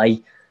know why,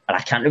 and I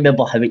can't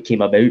remember how it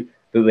came about,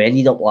 but we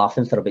ended up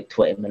laughing for about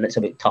 20 minutes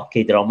about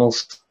Turkey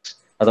drummers.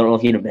 I don't know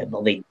if you remember.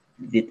 I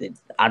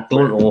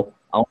don't know.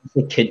 I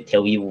honestly couldn't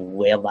tell you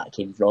where that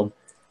came from,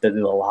 but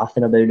we were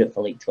laughing about it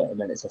for like 20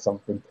 minutes or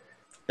something.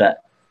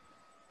 But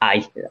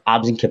Abs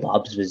and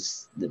Kebabs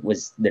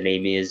was the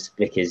name he is,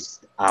 because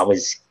I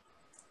was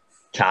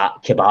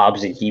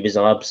Kebabs and he was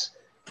Abs,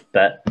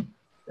 but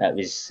it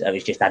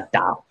was just a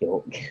dark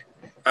joke.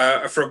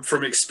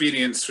 From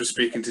experience, for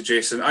speaking to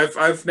Jason,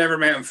 I've never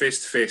met him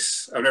face to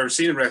face. I've never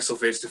seen him wrestle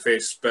face to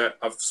face, but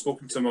I've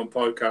spoken to him on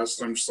podcasts.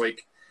 And I'm just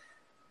like,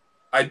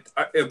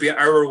 it'll be an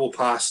hour will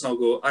pass, and I'll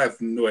go, I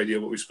have no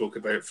idea what we spoke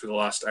about for the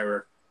last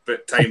hour,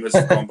 but time has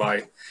gone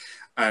by.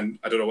 And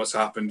I don't know what's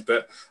happened,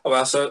 but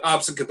so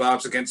Abs and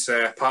Kebabs against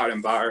Patter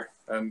and Batter,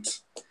 and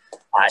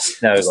that's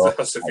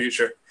the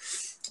future.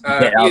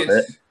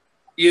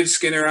 Ian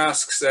Skinner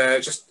asks,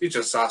 he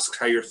just asks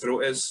how your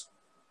throat is.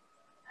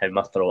 How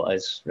my throat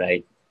is,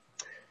 right?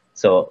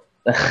 So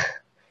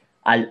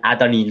I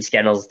done Ian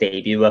Skinner's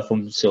debut with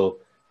him, so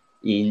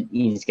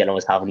Ian Skinner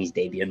was having his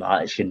debut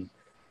match, and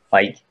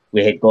like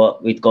we'd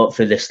got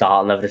through the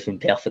start and everything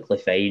perfectly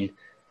fine.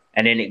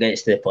 And then it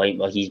gets to the point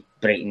where he's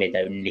breaking me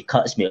down and he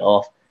cuts me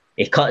off.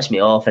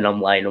 And I'm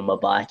lying on my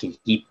back and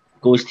he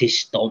goes to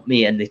stomp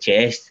me in the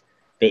chest,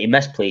 but he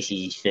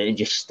misplaces his foot and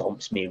just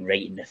stomps me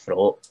right in the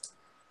throat.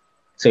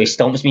 So he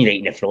stomps me right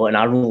in the throat and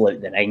I roll out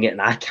the ring and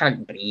I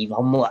can't breathe.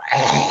 I'm like,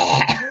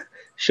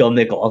 Sean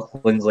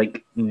McLaughlin's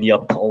like,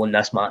 you're calling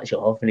this match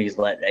off, and he's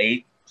like,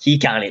 right, he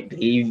can't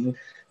breathe.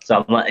 So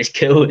I'm like, it's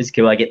cool.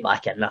 I get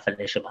back in and I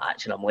finish the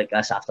match, and I'm like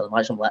this after the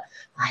match. I'm like,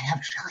 that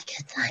was really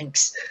good,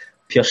 thanks.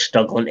 Pure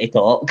struggling to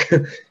talk.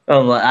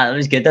 I'm like, that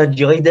was good. I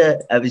enjoyed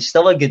it. It was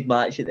still a good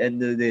match at the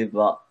end of the day,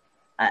 but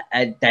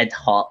it did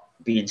hurt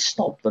being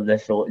stomped on the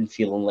throat and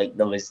feeling like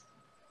there was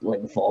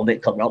like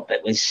vomit coming up.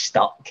 It was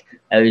stuck.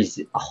 It was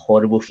a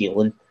horrible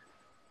feeling.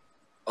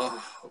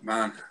 Oh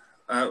man!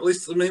 At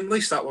least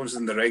that one was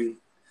in the ring.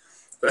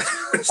 At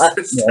least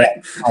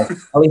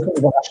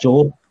it was a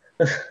show.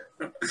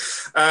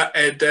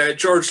 And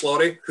George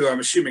Laurie, who I'm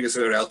assuming is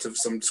a relative of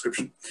some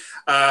description,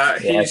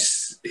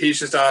 he's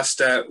just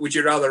asked, would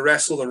you rather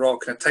wrestle The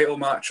Rock in a title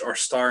match or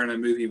star in a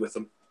movie with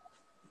him?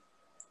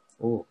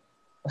 Oh.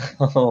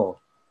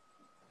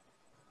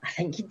 I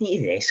think you'd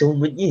need to wrestle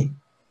him, wouldn't you?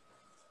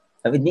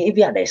 It would need to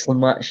be a wrestling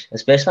match,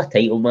 especially a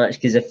title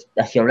match, because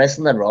if you're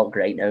wrestling The Rock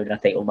right now in a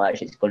title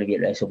match, it's going to be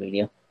at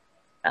WrestleMania.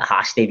 It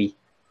has to be.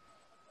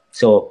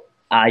 So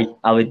I'd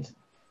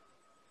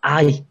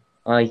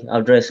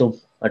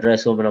wrestle. I'd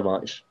wrestle him in a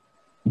match.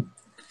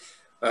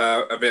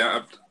 I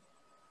mean,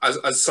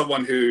 as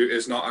someone who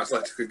is not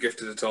athletically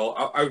gifted at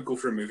all, I would go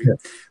for a movie. Yeah.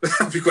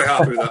 I'd be quite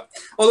happy with that.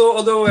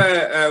 Although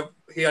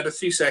he had a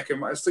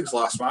 3-second. I think his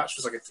last match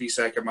was like a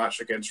 3-second match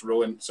against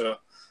Rowan, so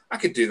I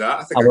could do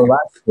that. I think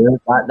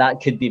that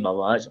could be my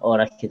match,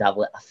 or I could have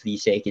like a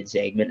 3-second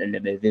segment in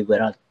the movie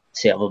where I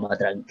serve him a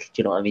drink.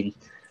 Do you know what I mean?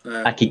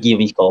 I could give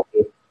him his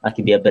coffee. I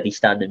could be a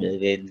barista in the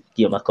movie and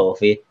give him a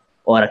coffee,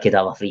 or I could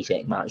have a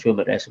 3-second match with him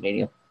at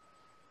WrestleMania.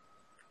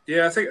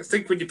 Yeah, I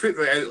think when you put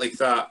that out like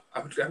that, I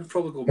would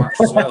probably go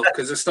match as well,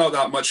 because it's not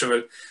that much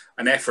of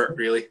an effort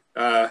really.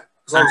 As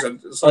long as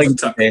I'm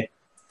that'd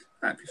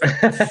be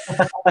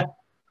fine.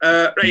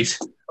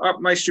 Right,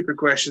 my stupid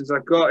questions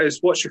I've got is,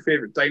 what's your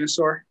favourite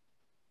dinosaur?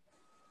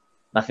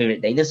 My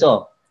favourite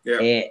dinosaur?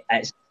 Yeah,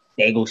 it's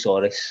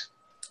Stegosaurus.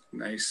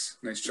 Nice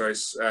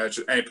choice.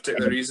 Any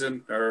particular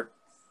reason, or?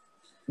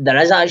 There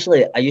is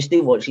actually. I used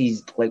to watch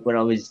these like when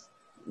I was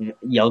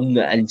young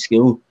in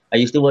school. I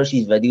used to watch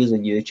these videos on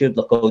YouTube.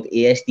 They're called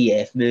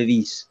ASDF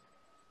movies.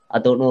 I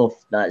don't know if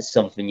that's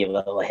something you've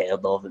ever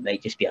heard of. It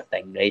might just be a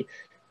thing, right?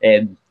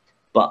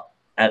 But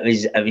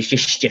it was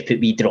just stupid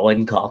me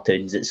drawing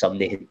cartoons that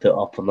somebody had put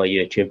up on my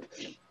YouTube.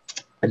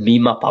 And me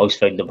and my pals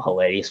found them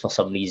hilarious for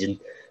some reason.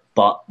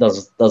 But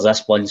there's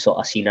this one sort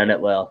of scene in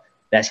it where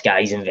this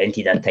guy's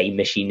invented a time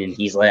machine and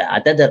he's like, I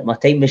did it, my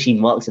time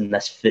machine works, and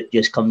this foot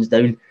just comes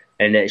down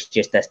and it's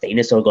just this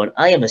dinosaur going,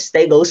 "I am a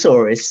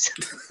Stegosaurus,"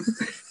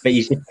 but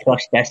you should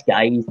crush this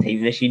guy's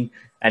time machine.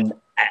 And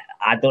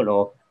I don't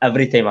know.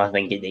 Every time I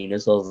think of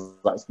dinosaurs,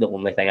 that's the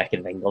only thing I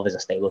can think of is a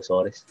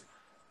Stegosaurus.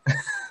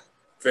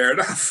 Fair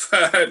enough.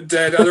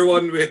 The other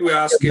one we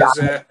ask is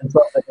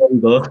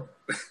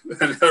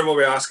another one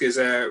we ask is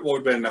what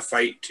would win in a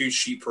fight, 2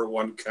 sheep or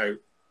 1 cow?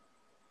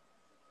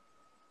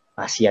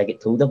 I see. I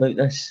get told about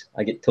this.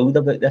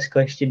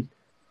 Question.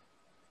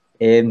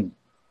 I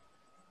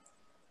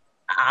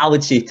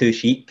would say 2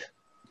 sheep.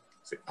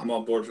 I'm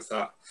on board with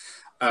that.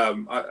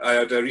 I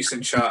had a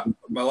recent chat.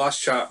 My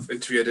last chat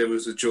interview I did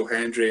was with Joe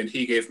Hendry, and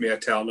he gave me a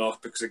telling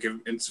off because I gave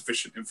him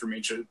insufficient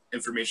information.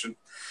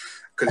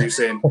 Because he was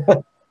saying,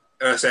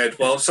 I said,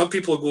 well, some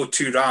people go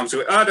 2 rams. He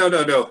went,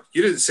 no,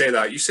 you didn't say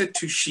that. You said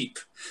 2 sheep.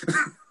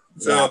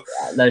 So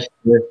that's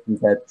true.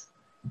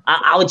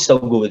 I would still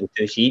go with the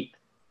 2 sheep.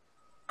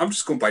 I'm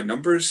just going by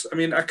numbers. I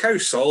mean, a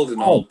cow's solid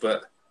and all,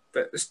 but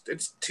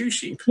it's 2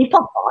 sheep. Sheep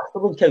are faster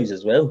than cows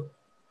as well.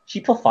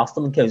 Sheep are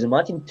faster than cows.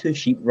 Imagine 2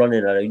 sheep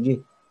running around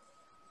you.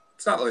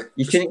 Exactly.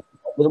 You couldn't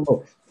keep up with them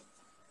both.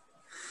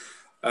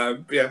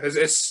 Yeah,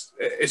 it's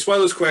one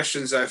of those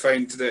questions that I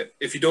find that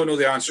if you don't know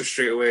the answer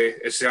straight away,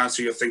 it's the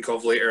answer you'll think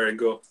of later and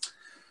go,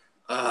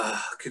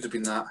 could have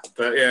been that.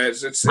 But yeah,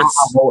 it's. I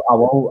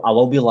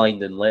will be lying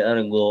down later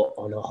and go,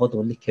 oh no, hold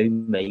on, the cow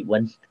might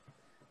win.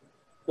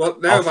 Well,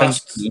 now I've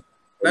asked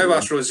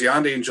Rosie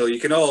and Angel. You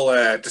can all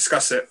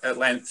discuss it at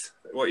length.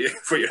 What your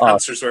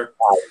answers were.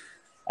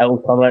 It will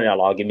come into an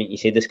argument. You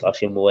say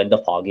discussion, we'll end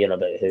up arguing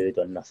about who would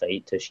win the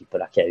fight, 2 sheep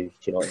or a cow. Do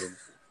you know what I mean?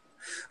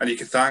 And you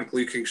can thank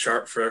Luke King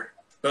Sharp for.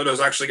 No, it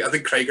was actually, I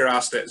think Krieger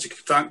asked it. So you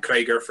can thank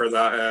Krieger for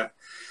that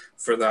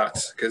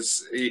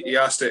because he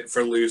asked it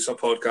for Lou's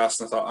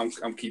podcast, and I thought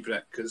I'm keeping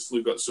it because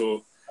Lou got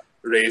so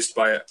raised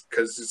by it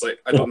because he's like,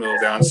 I don't know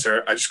the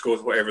answer. I just go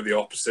with whatever the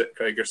opposite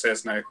Krieger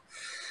says now.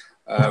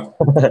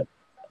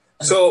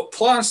 So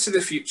plans to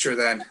the future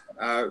then,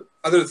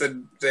 other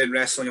than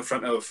wrestling in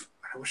front of,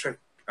 I wish I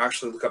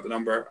actually look up the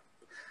number,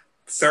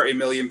 30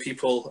 million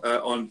people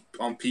on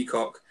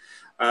Peacock.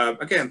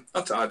 Again,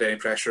 not to add any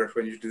pressure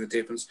when you do the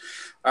tapings.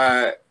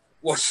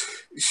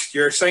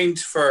 You're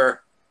signed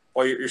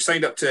you're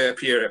signed up to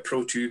appear at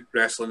Pro 2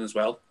 Wrestling as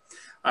well.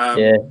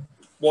 Yeah.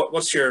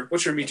 What's your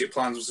immediate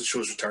plans with the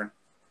show's return?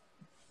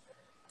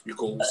 Your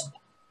goals?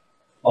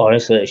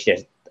 Honestly, it's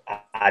just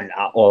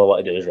all I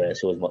want to do is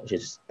wrestle as much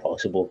as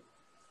possible.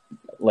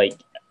 Like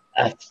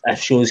if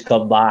shows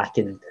come back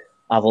and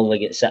I've only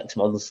got 6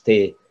 months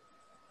to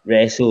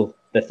wrestle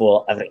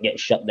before everything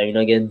gets shut down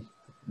again,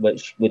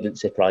 which wouldn't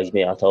surprise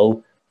me at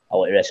all. I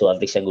want to wrestle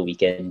every single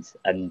weekend,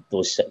 and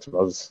those 6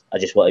 months, I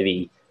just want to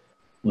be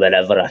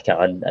wherever I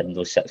can in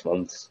those 6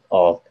 months.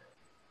 Or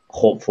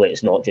hopefully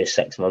it's not just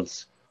 6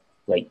 months,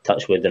 like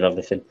touch wood and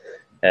everything.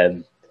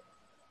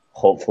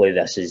 Hopefully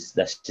this is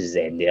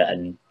the end of it,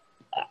 and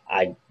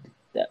I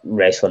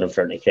wrestling in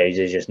front of crowds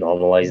is just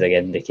normalised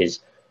again, because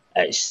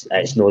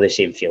it's not the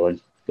same feeling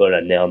going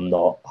in there and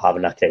not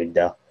having a crowd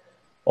there,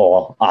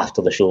 or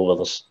after the show where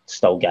there's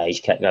still guys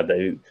kicking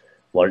about,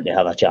 wanting to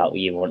have a chat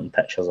with you, wanting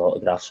pictures,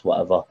 autographs,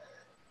 whatever.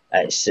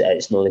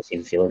 It's not the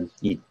same feeling.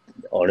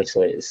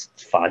 Honestly, it's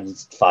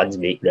fans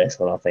make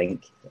wrestling. I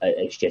think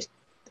it's just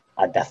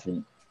a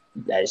different.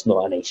 It's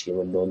not a nice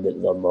feeling knowing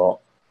that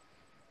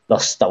they're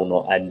still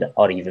not in,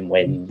 or even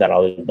when they're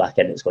allowed back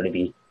in, it's going to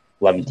be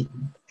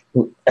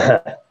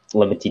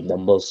limited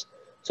numbers.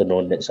 So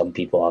knowing that some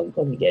people aren't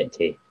going to get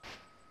to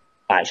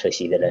actually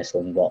see the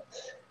wrestling, but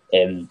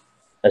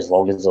as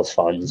long as there's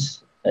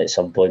fans at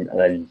some point, and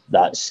then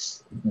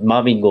that's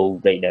my main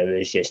goal right now,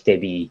 is just to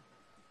be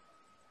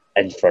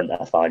in front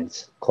of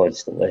fans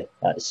constantly.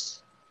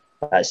 That's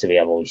the way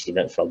I've always seen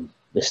it from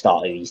the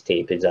start of these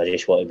tapings. I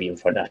just want to be in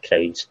front of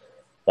crowds.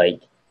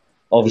 Like,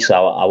 obviously, I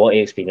want to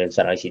experience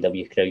an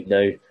ICW crowd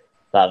now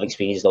that I've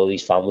experienced all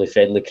these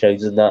family-friendly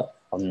crowds and that.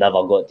 I've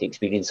never got to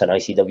experience an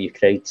ICW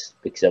crowd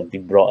because I've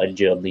been brought in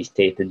during these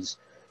tapings.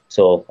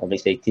 So I'm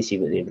excited to see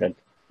what they bring.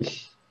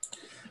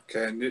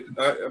 Okay,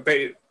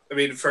 I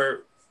mean,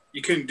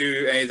 you couldn't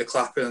do any of the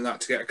clapping and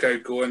that to get a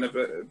crowd going,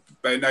 but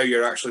by now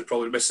you're actually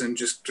probably missing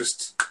just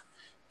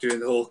doing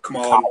the whole come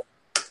on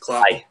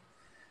clap.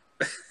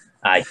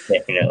 Aye,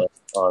 definitely,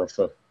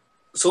 honestly.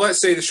 So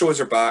let's say the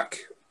shows are back,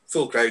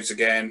 full crowds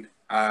again.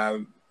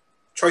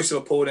 Choice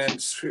of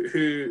opponents.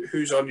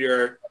 Who's on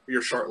your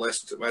short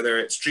list? Whether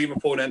it's dream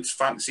opponents,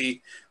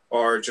 fantasy,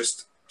 or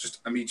just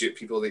immediate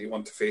people that you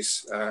want to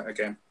face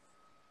again.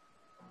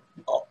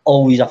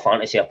 Always a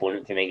fantasy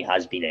opponent for me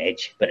has been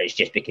Edge, but it's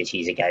just because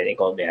he's a guy that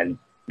got me in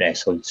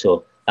wrestling.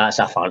 So that's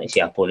a fantasy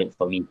opponent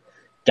for me.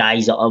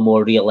 Guys that are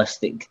more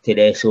realistic to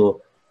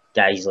wrestle,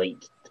 guys like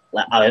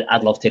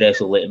I'd love to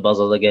wrestle Leighton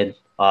Buzzard again.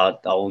 I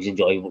always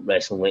enjoy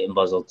wrestling Leighton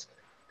Buzzard.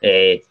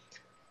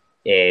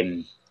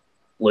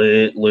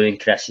 Lou and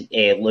Chris,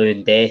 Lou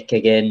and Deck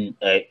again.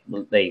 There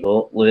you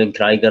go, Lou and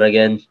Krieger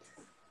again.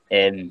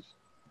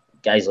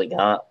 Guys like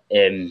that.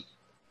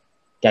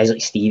 Guys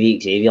like Stevie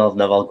Xavier. I've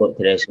never got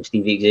to wrestle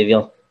Stevie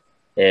Xavier.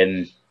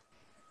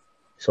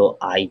 So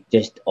I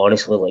just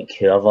honestly like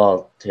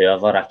whoever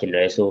I can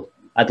wrestle.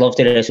 I'd love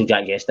to wrestle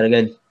Jack Jester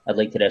again. I'd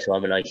like to wrestle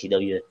him in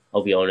ICW.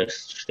 I'll be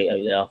honest, straight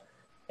out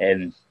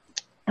there.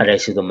 I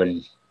wrestled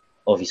him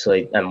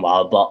obviously in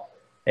Lab, but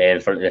in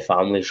front of the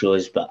family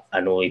shows. But I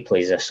know he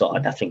plays a sort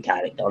of different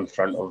character in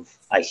front of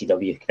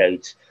ICW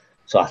crowds,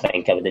 so I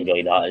think I would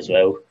enjoy that as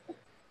well.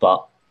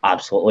 But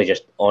absolutely,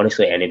 just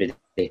honestly, anybody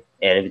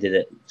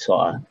that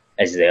sort of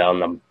is there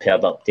and I'm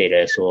paired up to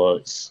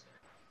wrestle,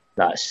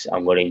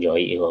 I'm going to enjoy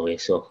it either way.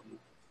 So.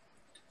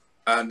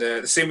 And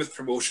the same with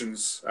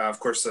promotions. Of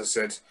course, as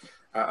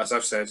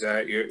I've said,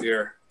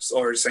 you're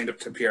already signed up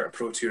to appear at a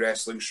Pro 2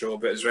 wrestling show.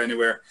 But is there any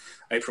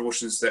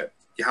promotions that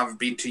you haven't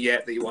been to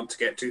yet that you want to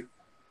get to?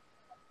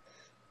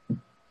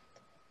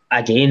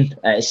 Again,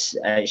 it's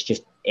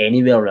just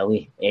anywhere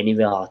really,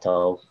 anywhere at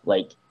all.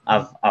 Like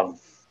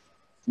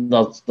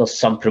there's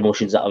some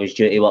promotions that I was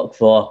due to work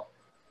for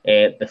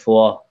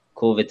before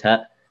COVID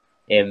hit.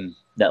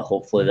 That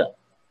hopefully that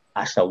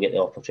I still get the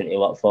opportunity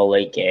to work for,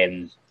 like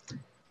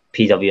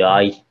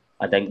PWI.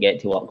 I didn't get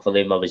to work for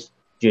them. I was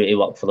due to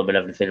work for them and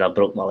everything. I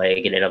broke my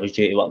leg and then I was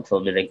due to work for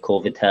them and then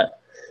COVID hit.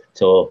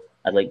 So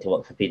I'd like to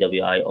work for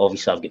PWI.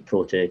 Obviously, I've got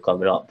Pro 2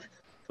 coming up,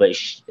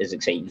 which is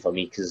exciting for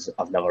me because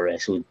I've never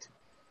wrestled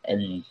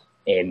in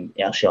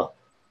Ayrshire,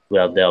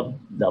 where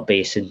they're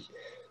basing.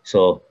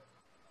 So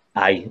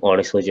I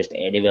honestly just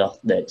anywhere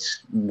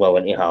that's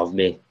willing to have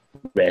me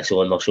wrestle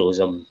on their shows,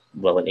 I'm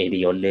willing to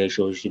be on their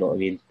shows, you know what I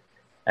mean?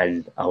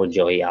 And I'll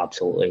enjoy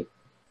absolutely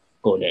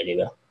going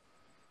anywhere.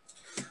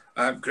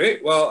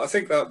 Great. Well, I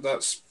think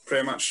that's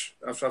pretty much,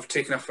 I've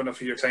taken up enough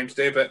of your time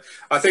today, but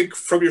I think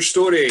from your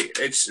story,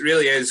 it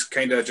really is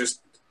kind of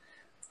just,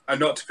 and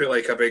not to put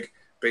like a big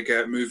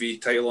movie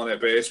title on it,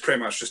 but it's pretty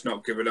much just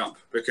not giving up,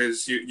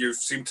 because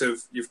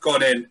you've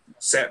gone in,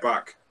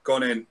 setback,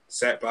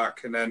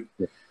 and then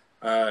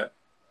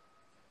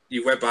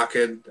you went back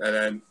in, and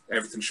then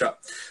everything shut.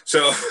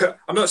 So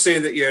I'm not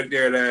saying that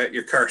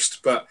you're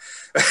cursed, but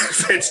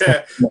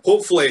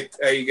hopefully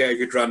you get a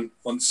good run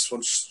once.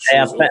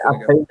 I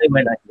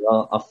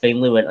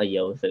finally went a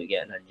year without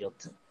getting injured.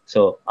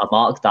 So I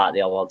marked that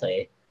the other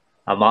day.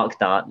 I marked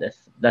that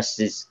this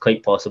is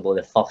quite possible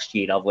the first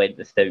year I've went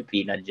without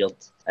being injured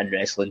in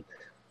wrestling.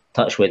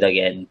 Touch wood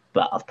again,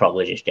 but I've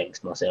probably just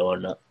jinxed myself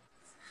on that.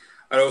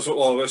 And I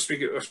was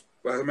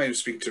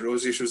speaking to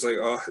Rosie. She was like,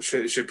 "Oh,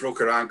 she broke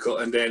her ankle,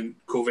 and then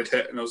COVID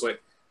hit," and I was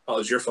like, "Oh, it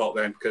was your fault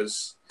then,"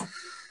 because.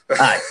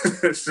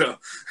 So,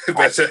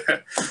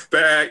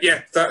 but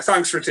yeah,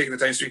 thanks for taking the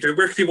time to speak to me.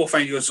 Where can people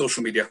find you on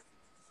social media?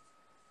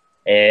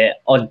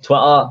 On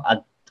Twitter, I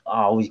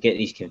always get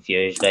these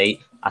confused, right?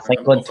 I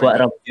think on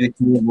Twitter I'm UK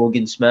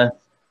Logan Smith,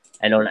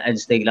 and on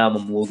Instagram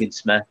I'm Logan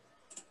Smith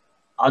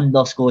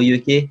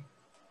 _UK.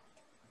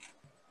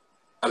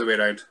 Other way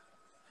around.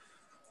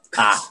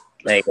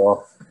 There you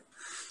go.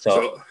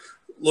 So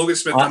Logan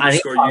Smith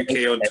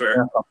 _UK on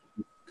Twitter.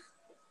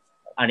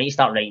 I need to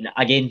start writing it.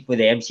 Again, with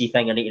the MC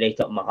thing, I need to write it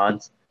up in my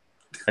hand.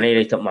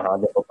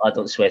 I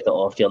don't sweat it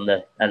off during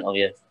the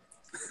interview.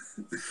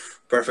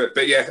 Perfect.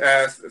 But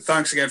yeah,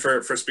 thanks again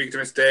for speaking to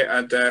me today.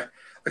 And like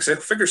I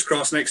said, fingers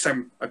crossed next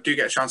time I do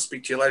get a chance to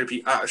speak to you, let it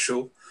be at a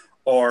show,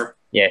 or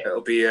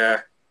it'll be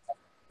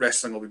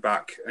wrestling will be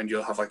back and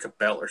you'll have like a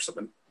belt or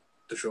something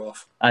to show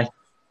off. Aye.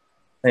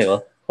 There you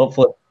go.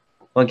 Hopefully.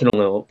 One can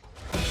only hope.